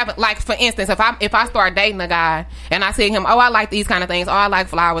 If you have, like, for instance, if I start dating a guy and I say to him, oh, I like these kind of things, oh, I like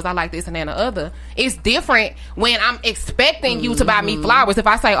flowers, I like this and that and the other, it's different when I'm expecting you to buy me flowers. If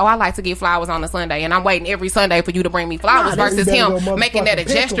I say, oh, I like to get flowers on a Sunday, and I'm waiting every Sunday for you to bring me flowers, Nah, versus you better him go making that a motherfucking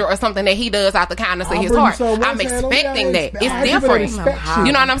pick 'em. gesture or something that he does out the kindness of I'll his bring you heart. some I'm Wednesday, expecting that. I It's people that different. expect shit.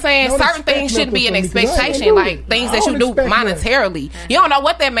 You know what I'm saying? Don't Certain expect things shouldn't be an nothing from me, 'cause I ain't expectation, do like it. things I that you don't do expect nothing. monetarily. You don't know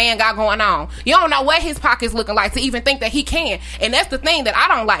what that man got going on. You don't know what his pocket's looking like to even think that he can. And that's the thing that I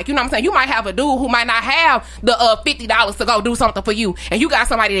don't like. You know what I'm saying? You might have a dude who might not have the $50 to go do something for you, and you got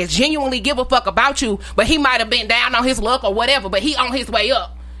somebody that genuinely give a fuck about you, but he might have been down on his luck or whatever, but he on his way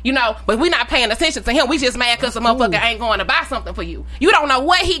up. You know, but we not paying attention to him. We just mad because the motherfucker ain't going to buy something for you. You don't know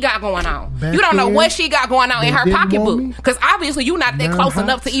what he got going on. Back You don't know then, what she got going on in they her didn't want pocketbook. me. Because obviously you not that Now close I'm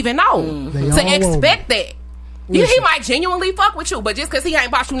enough hot. to even know. They all To want expect that. He Listen. might genuinely fuck with you, but just because he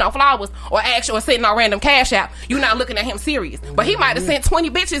ain't bought you no flowers or asked you or sitting on random cash app, you not looking at him serious. But he might have sent 20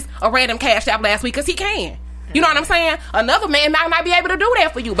 bitches a random cash app last week because he can. You know what I'm saying? Another man might not be able to do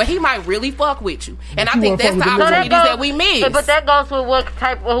that for you, but he might really fuck with you. And I think that's the opportunities that we miss. But that goes with what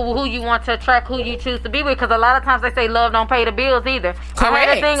type of who you want to attract, who you choose to be with. Because a lot of times they say love don't pay the bills either. I read a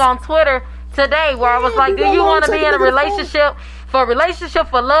Correct. thing on Twitter today where I was like, do you want to be in a relationship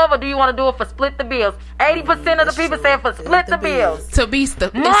for love, or do you want to do it for split the bills? 80% of the people say for split the bills. To be it's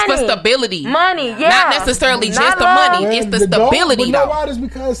for stability. Money, yeah. Not necessarily Not just the love. money. It's the goal- stability, but you know though. why? It's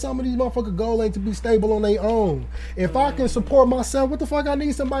because some of these motherfuckers' goal ain't to be stable on their own. If I can support myself, what the fuck I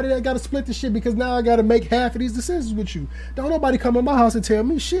need somebody that got to split the shit, because now I got to make half of these decisions with you. Don't nobody come in my house and tell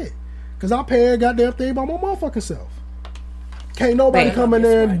me shit, because I pay a goddamn thing by my motherfucking self. Can't nobody Right. come in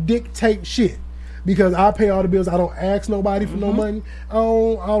there and dictate shit. Because I pay all the bills. I don't ask nobody for no money. I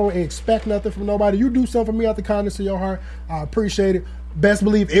don't expect nothing from nobody. You do something for me out the kindness of your heart, I appreciate it. Best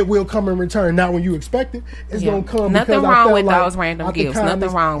believe it will come in return. Not when you expect it. It's Yeah. gonna come. Nothing because I wrong felt with like those random out the gifts. Nothing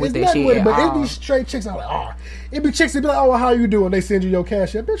kindness- wrong with it's that nothing shit with it, but at it all. be straight chicks. I'm like, it be chicks that be like, oh, how you doing? They send you your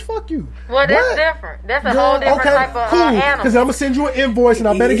cash app. Bitch, fuck you. Well, that's What? different. That's a Girl, whole different okay, type of cool. animal. Because I'm gonna send you an invoice, and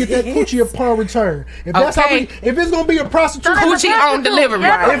I better get that coochie upon return. If that's how Okay. if it's gonna be a prostitute, Coochie on delivery.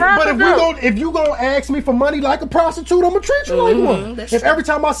 Yeah, but if you gonna ask me for money like a prostitute, I'm gonna treat you like one. If every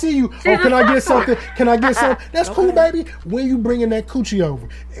time I see you, can I get something? Can I get something? That's cool, baby. When you bringing that coochie over?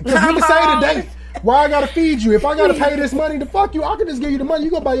 Because we can say today. Why I gotta feed you? If I gotta pay this money to fuck you, I can just give you the money. You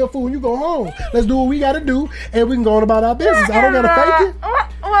go buy your food and you go home. Let's do what we gotta do, and we can go on about our business. I don't gotta fake it.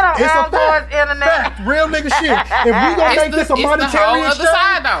 What on It's a Algo's fact. internet? Fact. Real nigga shit. If we gonna make this a it's the monetary whole other exchange,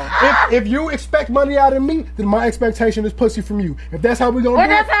 side, though. if you expect money out of me, then my expectation is pussy from you. If that's how we gonna Well,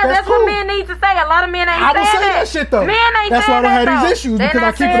 do it, that's cool. what men need to say. A lot of men ain't I will saying say that shit though. Men ain't That's why I saying don't have that, these though. issues, They because I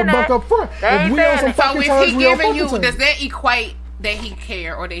not keep it a saying buck that. up front. They If ain't we on saying some that. So fucking is terms, he we on giving you, fucking does terms. that equate that he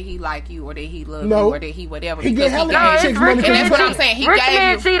care or that he like you or that he love No. you or that he whatever? He because get hella gave chicks you. money And because that's he what cheat. I'm saying. He Rich gave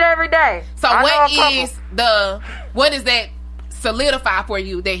men you. cheat every day. So I know what a couple. is that solidify for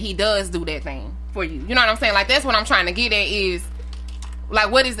you that he does do that thing for you? You know what I'm saying? Like, that's what I'm trying to get at is,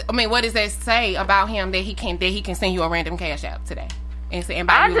 like, what does that say about him that he can send you a random cash out today and say, and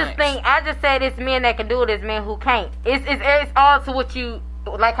buy you lunch? I just said it's men that can do it, it's men who can't. It's all to what you,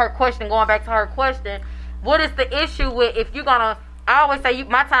 like her question, going back to her question, what is the issue with, if you're gonna, I always say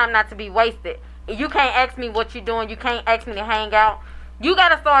my time not to be wasted. You can't ask me what you're doing, you can't ask me to hang out. You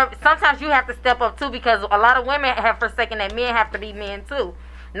gotta start, sometimes you have to step up too, because a lot of women have forsaken that men have to be men too.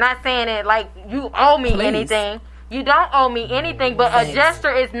 Not saying that like you owe me anything, You don't owe me anything, but a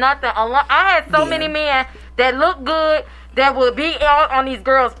gesture is nothing. I had so many men that look good that would be out on these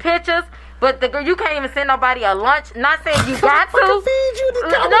girls' pictures. But you can't even send nobody a lunch. Not saying you got to. Feed you the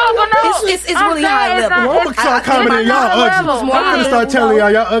It's really high level. I'm gonna start commenting y'all ugly. I'm gonna start telling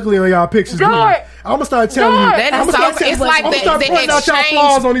y'all ugly on y'all pictures. Do it. I'm gonna start telling you. It's like the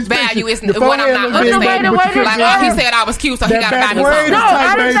exchange value is what I'm not understanding. Like he said I was cute, so he got to buy me something. No,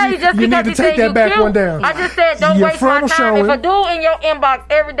 I didn't say just you because need to take that back one down. I just said don't waste my time. If a dude in your inbox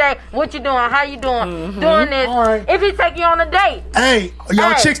every day, what you doing? How you doing? Doing this. If he take you on a date. Hey,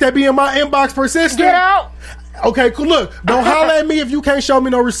 y'all chicks that be in my inbox persistent. Get out. Okay, cool. Look, don't holler at me if you can't show me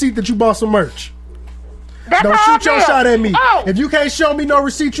no receipt that you bought some merch. Don't shoot your shot at me. If you can't show me no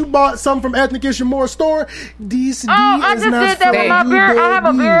receipt you bought something from Ethnic Issue More store, DC I is just not did that with my you, beer. I have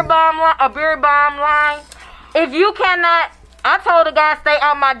a baby. beer bomb line. If you cannot, I told the guy stay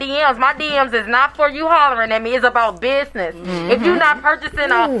out my DMs. My DMs is not for you hollering at me. It's about business. If you're not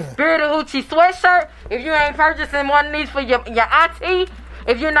purchasing a Bearded Hoochie sweatshirt, if you ain't purchasing one of these for your auntie,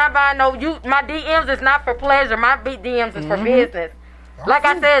 if you're not buying my DMs is not for pleasure. My DMs is for business. Like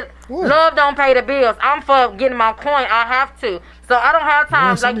I said, love don't pay the bills. I'm for getting my coin. I have to. So I don't have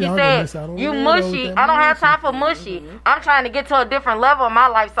time. Like you said, you mushy. I don't have time for mushy. I'm trying to get to a different level in my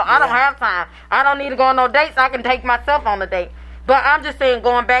life, so I don't have time. I don't need to go on no dates. I can take myself on a date. But I'm just saying,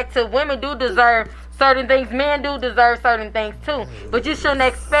 going back to women do deserve certain things. Men do deserve certain things too. But you shouldn't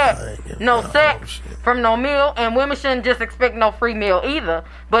expect no sex from no meal, and women shouldn't just expect no free meal either.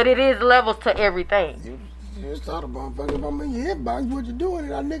 But it is levels to everything. You just thought about fucking about me in your inbox. What you doing?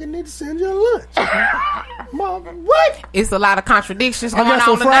 That nigga need to send you a lunch. Mom, what? It's a lot of contradictions going on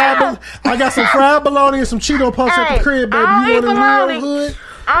I got some fried bologna and some Cheeto puffs at the crib, baby. I You don't want eat it real bologna. good?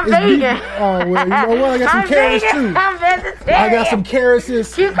 I'm It's vegan. Oh, well, you know what? I got some I'm carrots vegan. too. I'm vegetarian. I got some carrots too.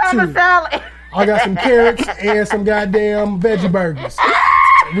 Cucumber salad. I got some carrots and some goddamn veggie burgers.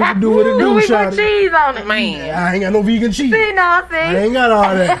 We can do what it do, We put shawty. cheese on it. Man. I ain't got no vegan cheese. See, no, see. I ain't got all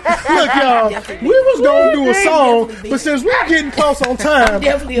that. Look, y'all, we was gonna do a song, but since we're getting close on time,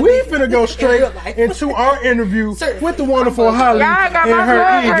 we finna go straight into our interview with the wonderful Holly Y'all got and my her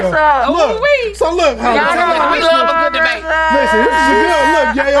blood ego. pressure. Look, so look, Holly, We love a good debate. listen, this is a good look,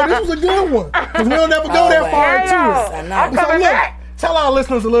 Yayo. This was a good one because we'll never go that far into it. I'm So coming look, back. tell our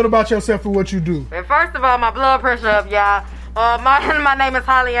listeners a little about yourself and what you do. And first of all, my blood pressure up, y'all. My name is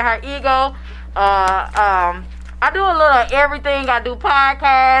Holly and her ego. I do a little of everything. I do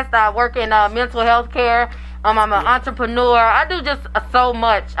podcasts. I work in mental health care. I'm an entrepreneur. I do just so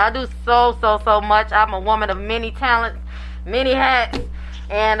much. I do so much. I'm a woman of many talents, many hats,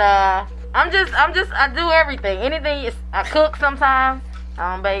 and I do everything. Anything. I cook sometimes.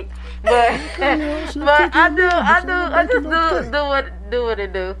 I don't bake, but I just do what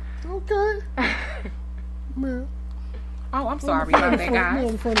it do. Okay. Man. Oh, I'm sorry about that, guys.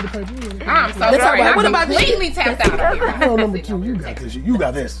 On the front of the paper. I'm so That's sorry. all right. I'm What about completely you? tapped out of here. No, number 2. You got this. You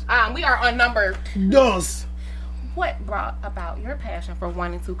got this. We are on number Dos. What brought about your passion for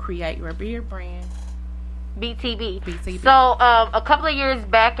wanting to create your beard brand? BTB. So, a couple of years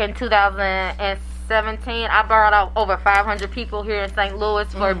back in 2017, I brought out over 500 people here in St. Louis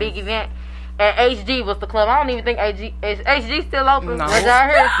for a big event. And HG was the club. I don't even think HG still open. No, Was y'all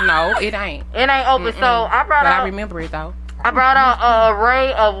here? no, it ain't. It ain't open. So I brought out. I remember it though. I brought out an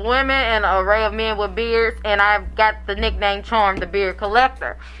array of women and an array of men with beards, and I got the nickname Charm, the Beard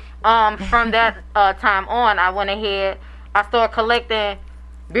Collector. From that time on, I went ahead. I started collecting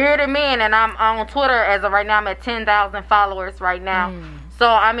bearded men, and I'm on Twitter as of right now. I'm at 10,000 followers right now. So,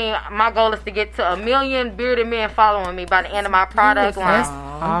 I mean, my goal is to get to 1 million bearded men following me by the end of my product line.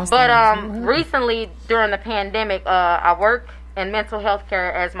 Awesome. But recently, during the pandemic, I work in mental health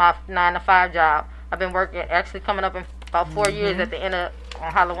care as my 9-to-5 job. I've been working, actually coming up in about 4 years at the end of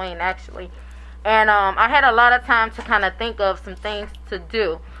on Halloween, actually. And I had a lot of time to kind of think of some things to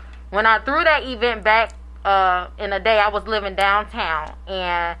do. When I threw that event back in a day, I was living downtown.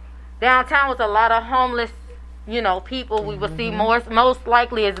 And downtown was a lot of homeless people we would see most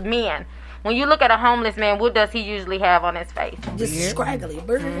likely as men. When you look at a homeless man, what does he usually have on his face? Just scraggly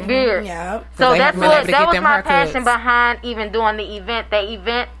beard. Yeah. So that was my passion behind even doing the event. That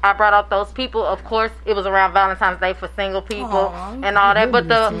event, I brought out those people. Of course, it was around Valentine's Day for single people and all that. But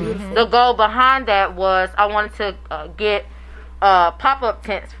the goal behind that was I wanted to get pop-up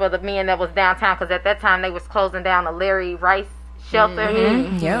tents for the men that was downtown, because at that time they was closing down the Larry Rice shelter.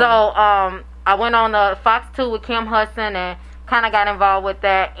 So I went on the Fox 2 with Kim Hudson and kind of got involved with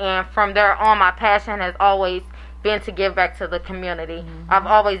that, and from there on my passion has always been to give back to the community. I've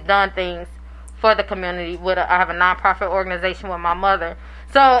always done things for the community. I have a nonprofit organization with my mother,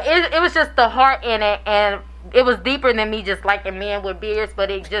 so it was just the heart in it. And it was deeper than me just liking men with beards, but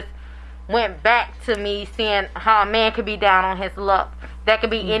it just went back to me seeing how a man could be down on his luck. That could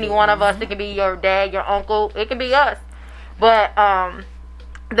be any one of us. It could be your dad, your uncle. It could be us. But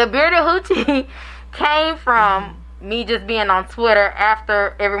the bearded hoochie came from me just being on Twitter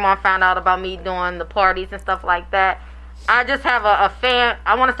after everyone found out about me doing the parties and stuff like that. I just have a fan,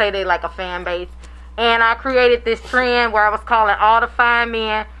 I want to say they like a fan base. And I created this trend where I was calling all the fine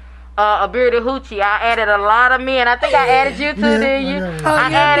men a bearded hoochie. I added a lot of men. I think I added you too, didn't you?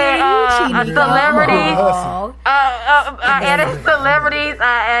 I added celebrities. I added celebrities.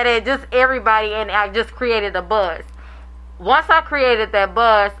 I added just everybody, and I just created a buzz. Once I created that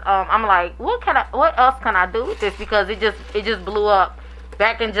buzz, I'm like, what else can I do with this? Because it just blew up.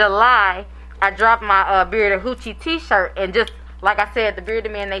 Back in July, I dropped my bearded hoochie T-shirt, and just like I said, the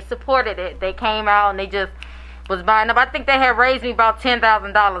bearded men, they supported it. They came out and they just was buying up. I think they had raised me about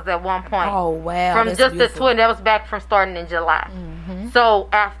 $10,000 at one point. Oh wow! From just the Twitter. That was back from starting in July. So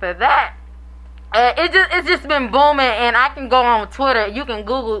after that, it's just been booming, and I can go on Twitter. You can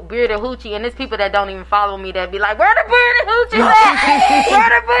Google bearded hoochie, and there's people that don't even follow me that be like, "Where the bearded hoochies at? Where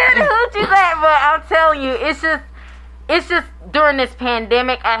the bearded hoochies at?" But I'm telling you, it's just during this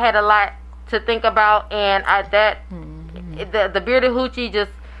pandemic, I had a lot to think about, and the bearded hoochie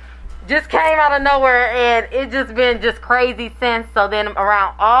just came out of nowhere, and it's just been just crazy since. So then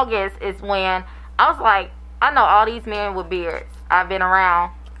around August is when I was like, I know all these men with beards. I've been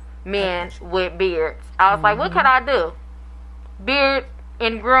around men with beards. I was like, what can I do? Beard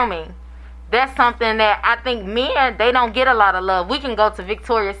and grooming. That's something that I think men, they don't get a lot of love. We can go to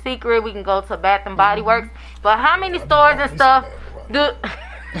Victoria's Secret, we can go to Bath and Body Works, but how many stores and stuff do...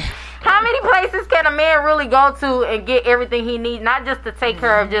 How many places can a man really go to and get everything he needs, not just to take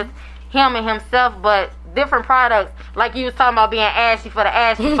care of just him and himself, but different products, like you was talking about being ashy for the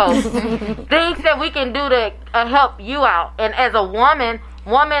ashy folks. Things that we can do to help you out. And as a women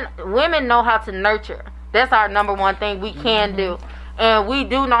know how to nurture. That's our number one thing we can do. And we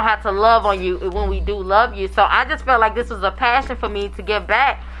do know how to love on you when we do love you. So I just felt like this was a passion for me to give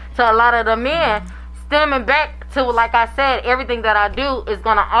back to a lot of the men, stemming back to, like I said, everything that I do is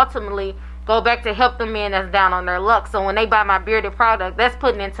going to ultimately go back to help the men that's down on their luck. So when they buy my bearded product, that's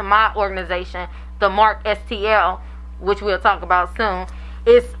putting into my organization, the Mark STL, which we'll talk about soon.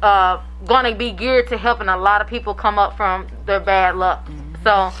 It's going to be geared to helping a lot of people come up from their bad luck.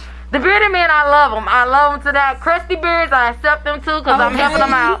 So the bearded men, I love them. I love them to that. Crusty beards, I accept them too because I'm helping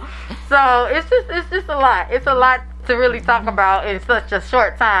them out. So it's just a lot. It's a lot to really talk about in such a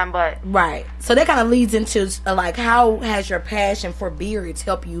short time, but right. So that kind of leads into like, how has your passion for beards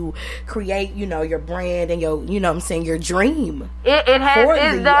help you create, your brand and your, what I'm saying, your dream?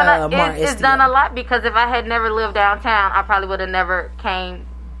 It's done a lot, because if I had never lived downtown, I probably would have never came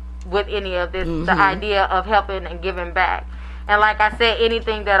with any of this. The idea of helping and giving back, and like I said,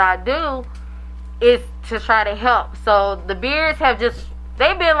 anything that I do is to try to help. So the beards have just.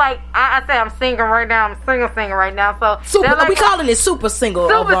 They've been like, I say I'm singing right now. I'm singing right now. So like, we calling it super single.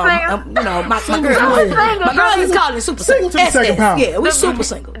 Super single. My girl is calling it super single. Yeah, we super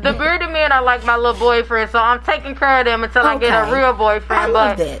single. The bearded men are like my little boyfriend, so I'm taking care of them until I get a real boyfriend. I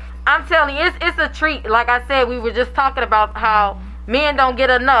love that. I'm telling you, it's a treat. Like I said, we were just talking about how men don't get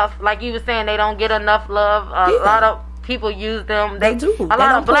enough. Like you were saying, they don't get enough love. A lot of people use them. They do. A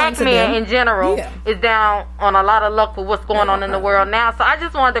lot of black men in general is down on a lot of luck for what's going on in the world now. So I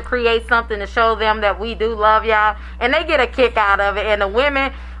just wanted to create something to show them that we do love y'all, and they get a kick out of it. And the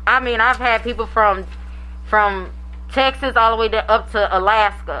women, I mean, I've had people from Texas all the way up to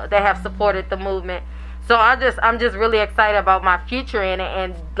Alaska that have supported the movement. So I'm just really excited about my future in it.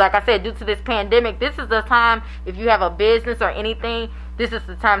 And like I said, due to this pandemic, this is the time, if you have a business or anything, this is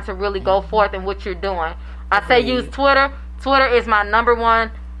the time to really go forth in what you're doing. I say use Twitter. Twitter is my number one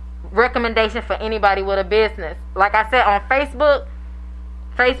recommendation for anybody with a business. Like I said, on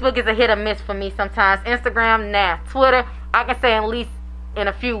Facebook is a hit or miss for me sometimes. Instagram, nah. Twitter, I can say at least in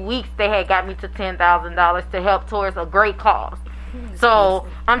a few weeks they had got me to $10,000 to help towards a great cause. So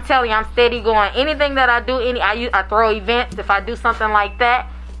I'm telling you, I'm steady going. Anything that I do, I throw events. If I do something like that,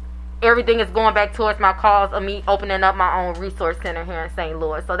 everything is going back towards my cause of me opening up my own resource center here in St.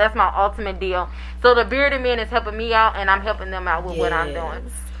 Louis. So that's my ultimate deal. So the bearded men is helping me out, and I'm helping them out with what I'm doing.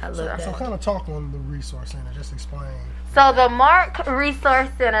 I love that. So kind of talk on the resource center. Just explain. So the Mark Resource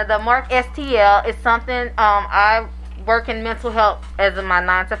Center, the Mark STL, is something I work in mental health as my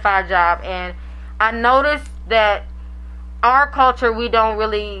 9-to-5 job, and I noticed that our culture, we don't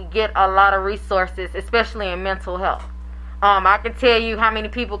really get a lot of resources, especially in mental health. I can tell you how many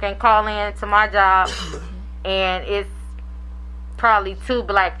people can call in to my job, and it's probably 2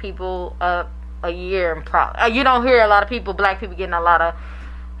 black people a year, and you don't hear a lot of people, black people, getting a lot of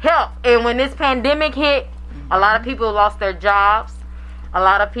help. And when this pandemic hit, a lot of people lost their jobs. A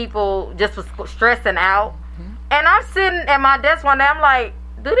lot of people just was stressing out. And I'm sitting at my desk one day, I'm like,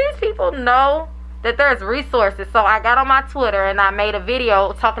 do these people know that there's resources? So I got on my Twitter and I made a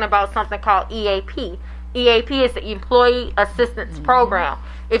video talking about something called EAP. EAP is the Employee Assistance Program.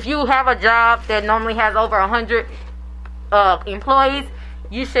 If you have a job that normally has over 100 employees,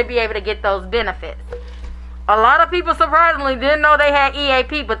 you should be able to get those benefits. A lot of people surprisingly didn't know they had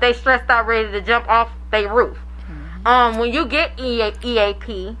EAP, but they stressed out ready to jump off their roof. When you get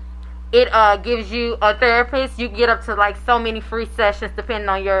EAP, it gives you a therapist. You get up to like so many free sessions depending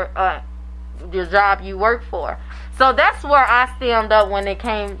on your job you work for. So that's where I stemmed up when it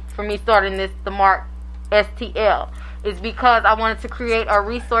came for me starting the Mark STL. Is because I wanted to create a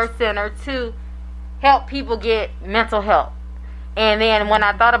resource center to help people get mental health. And then when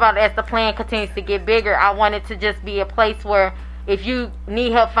I thought about it, as the plan continues to get bigger, I wanted to just be a place where if you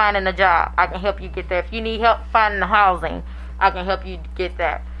need help finding a job, I can help you get there. If you need help finding housing, I can help you get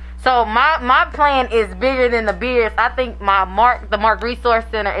there. So my plan is bigger than the beers. I think the Mark Resource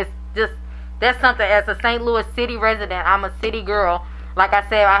Center is just, that's something. As a St. Louis city resident, I'm a city girl. Like I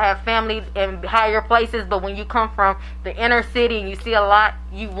said, I have family in higher places, but when you come from the inner city and you see a lot,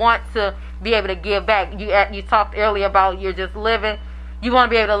 you want to be able to give back. You talked earlier about you're just living. You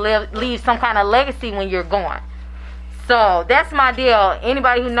want to be able to leave some kind of legacy when you're gone. So that's my deal.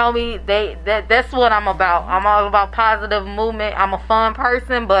 Anybody who know me, that's what I'm about. I'm all about positive movement. I'm a fun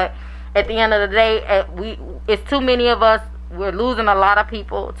person, but at the end of the day, it's too many of us. We're losing a lot of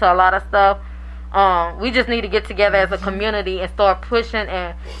people to a lot of stuff. We just need to get together as a community and start pushing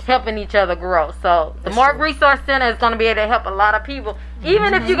and helping each other grow. So the Mark Resource Center is going to be able to help a lot of people.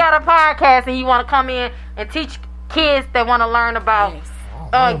 Even if you got a podcast and you want to come in and teach kids that want to learn about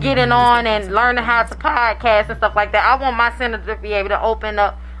getting on and learning how to podcast and stuff like that, I want my center to be able to open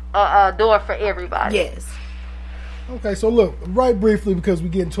up a door for everybody. Yes. Okay, so look, right briefly, because we're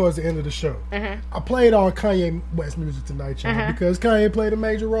getting towards the end of the show. I played all Kanye West music tonight, y'all, because Kanye played a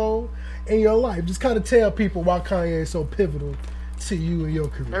major role in your life. Just kind of tell people why Kanye is so pivotal to you and your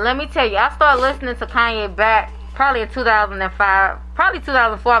career. Let me tell you, I started listening to Kanye back probably in 2005. Probably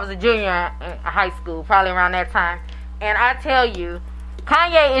 2004, I was a junior in high school, probably around that time. And I tell you,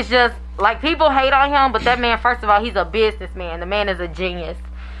 Kanye is just, like, people hate on him, but that man, first of all, he's a businessman. The man is a genius.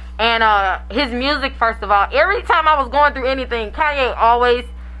 And his music, first of all, every time I was going through anything, Kanye always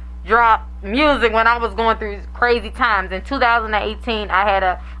dropped music when I was going through crazy times. In 2018, I had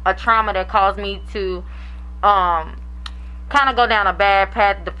a trauma that caused me to kind of go down a bad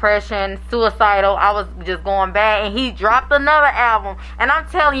path, depression, suicidal. I was just going bad, and he dropped another album. And I'm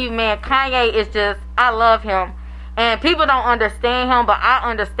telling you, man, Kanye is just, I love him. And people don't understand him, but I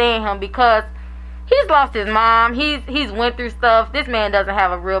understand him because he's lost his mom. He's went through stuff. This man doesn't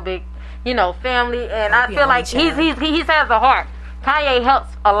have a real big, family, and I feel like he has a heart. Kanye helps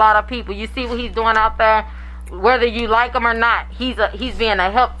a lot of people. You see what he's doing out there, whether you like him or not. He's being a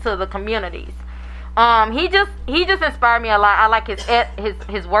help to the communities. He just inspired me a lot. I like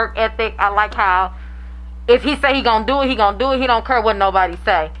his work ethic. I like how if he say he gonna do it, he gonna do it. He don't care what nobody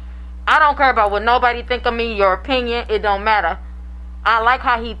say. I don't care about what nobody think of me. Your opinion, it don't matter. I like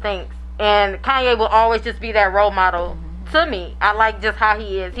how he thinks. And Kanye will always just be that role model to me. I like just how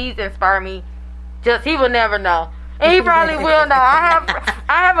he is. He's inspired me. He will never know. And he probably will know. I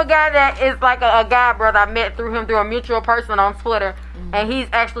have a guy that is like a guy brother. I met through a mutual person on Twitter. And he's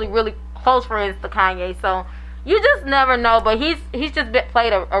actually really close friends to Kanye. So you just never know. But he's just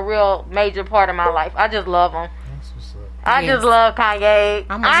played a real major part of my life. I just love him. I just love Kanye.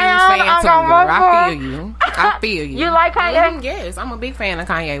 I'm a huge fan too, girl. I feel you. You like Kanye? Yes, I'm a big fan of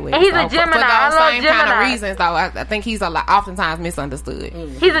Kanye West. And he's a Gemini. For those I love same Gemini. kind of reasons, though, I think he's oftentimes misunderstood.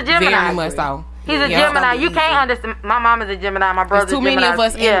 He's a Gemini. Very much so. He's a Gemini. You can't understand. My mom is a Gemini. My brother's a Gemini.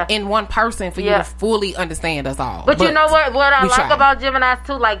 There's too many of us in one person for you to fully understand us all. But you know what? What I like about Geminis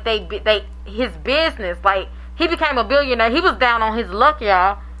too, like they his business, like he became a billionaire. He was down on his luck,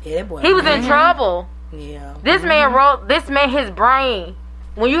 y'all. Yeah, boy. He was in trouble. Yeah. This man his brain.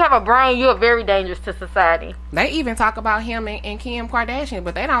 When you have a brain, you're very dangerous to society. They even talk about him and Kim Kardashian,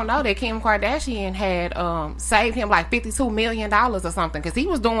 but they don't know that Kim Kardashian had saved him like $52 million or something, because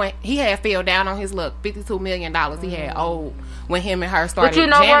he had fell down on his luck. $52 million he had owed when him and her started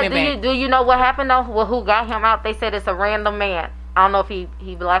jamming back. Do you know what happened though? Well, who got him out? They said it's a random man. I don't know if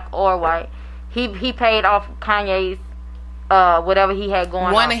he black or white. He paid off Kanye's whatever he had going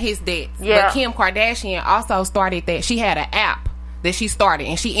on. One of his debts. Yeah. But Kim Kardashian also started that. She had an app that she started,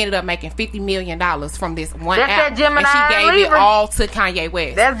 and she ended up making $50 million from this one That's app. that Gemini and she gave Libra. it all to Kanye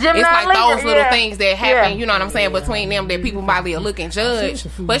West. That's Gemini It's like those Libra, little yeah. things that happen, Yeah. you know what I'm saying, between them that people might be a look and judge.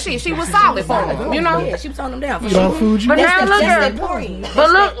 But she was solid for them, you know. Yeah, she was on them down. For You know, sure. Fuji. But now look that's at their point. but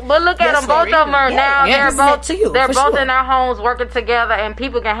look at them. Both of them are now Yeah, they're that's both to you, they're for both sure. in their homes working together, and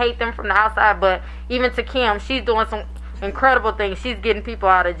people can hate them from the outside. But even to Kim, she's doing some incredible things. She's getting people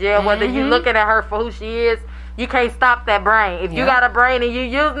out of jail. Whether you're looking at her for who she is, you can't stop that brain. If you got a brain and you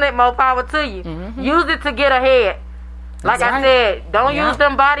using it, more power to you. Use it to get ahead. Like That's I right. said, don't use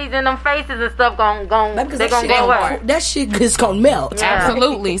them bodies and them faces and stuff. They're gonna go away. That shit is gonna melt.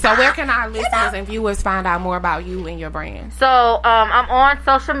 Absolutely. So where can our listeners and viewers find out more about you and your brand? So I'm on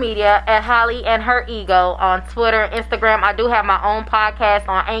social media at Holly and Her Ego on Twitter, Instagram. I do have my own podcast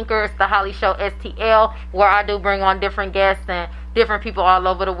on Anchor. It's the Holly Show STL, where I do bring on different guests and different people all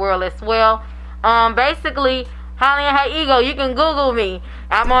over the world as well. Basically, Holly and Her Ego. You can Google me.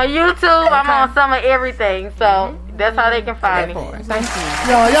 I'm on YouTube. I'm on some of everything. So that's how they can find me. Thank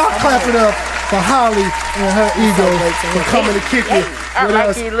you. Y'all clap it up for Holly and Her Ego for coming to kick it I with like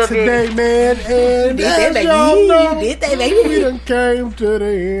us you, little today, man. And Did that, as baby. y'all know, Did that, baby. we done came to the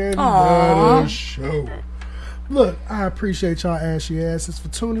end of the show. Look, I appreciate y'all ashy asses for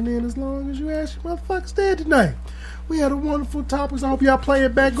tuning in as long as you ashy motherfuckers did tonight. We had a wonderful topics. I hope y'all play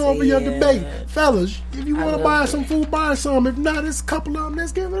it back, go over your debate. Fellas, if you want to buy some food, buy some. If not, it's a couple of them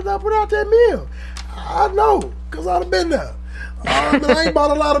that's giving it up without that meal. I know, because I've been there. I ain't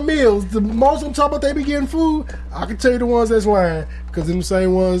bought a lot of meals. The most of them talk about they be getting food, I can tell you the ones that's lying. Because them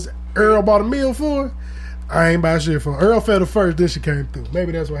same ones Earl bought a meal for, I ain't buy shit for. Earl fed her first, then she came through.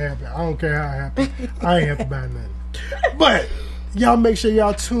 Maybe that's what happened. I don't care how it happened. I ain't have to buy nothing. But y'all make sure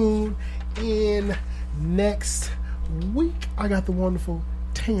y'all tune in next week. I got the wonderful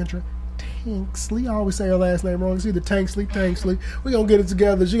Tandra Tanksley. I always say her last name wrong. It's either Tanksley. We're going to get it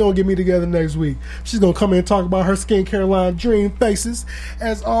together. She's going to get me together next week. She's going to come in and talk about her skincare line, Dream Faces.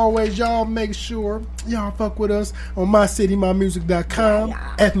 As always, y'all make sure y'all fuck with us on mycitymymusic.com,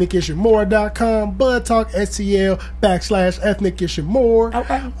 ethnicishmore.com, Bud Talk STL /ethnicishmore,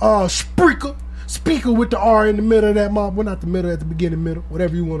 Spreaker. Speaker with the R in the middle of that mob. Well, not the middle, at the beginning, middle,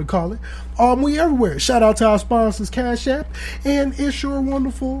 whatever you want to call it. We everywhere. Shout out to our sponsors, Cash App. And it's your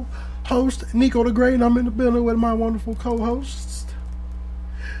wonderful host, Nico the Great. And I'm in the building with my wonderful co-hosts,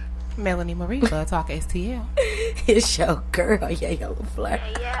 Melanie Marie, Bud Talk STL. It's your girl, Yo Flirt.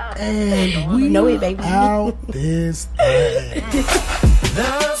 and we know it, baby. out this thing.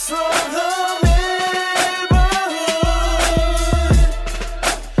 That's for the neighborhood.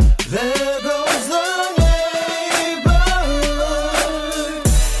 There goes the neighborhood.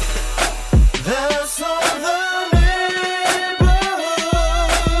 That's for the neighborhood.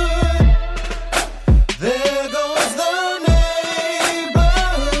 There goes the neighborhood.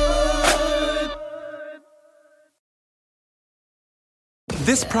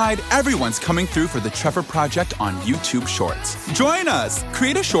 This Pride, everyone's coming through for the Trevor Project on YouTube Shorts. Join us!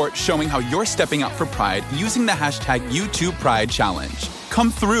 Create a short showing how you're stepping up for Pride using the hashtag YouTube Pride Challenge. Come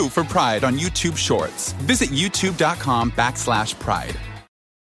through for Pride on YouTube Shorts. Visit youtube.com/pride.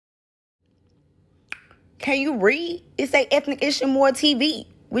 Can you read? It say Ethnic Ishimore TV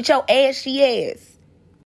with your ashy ass.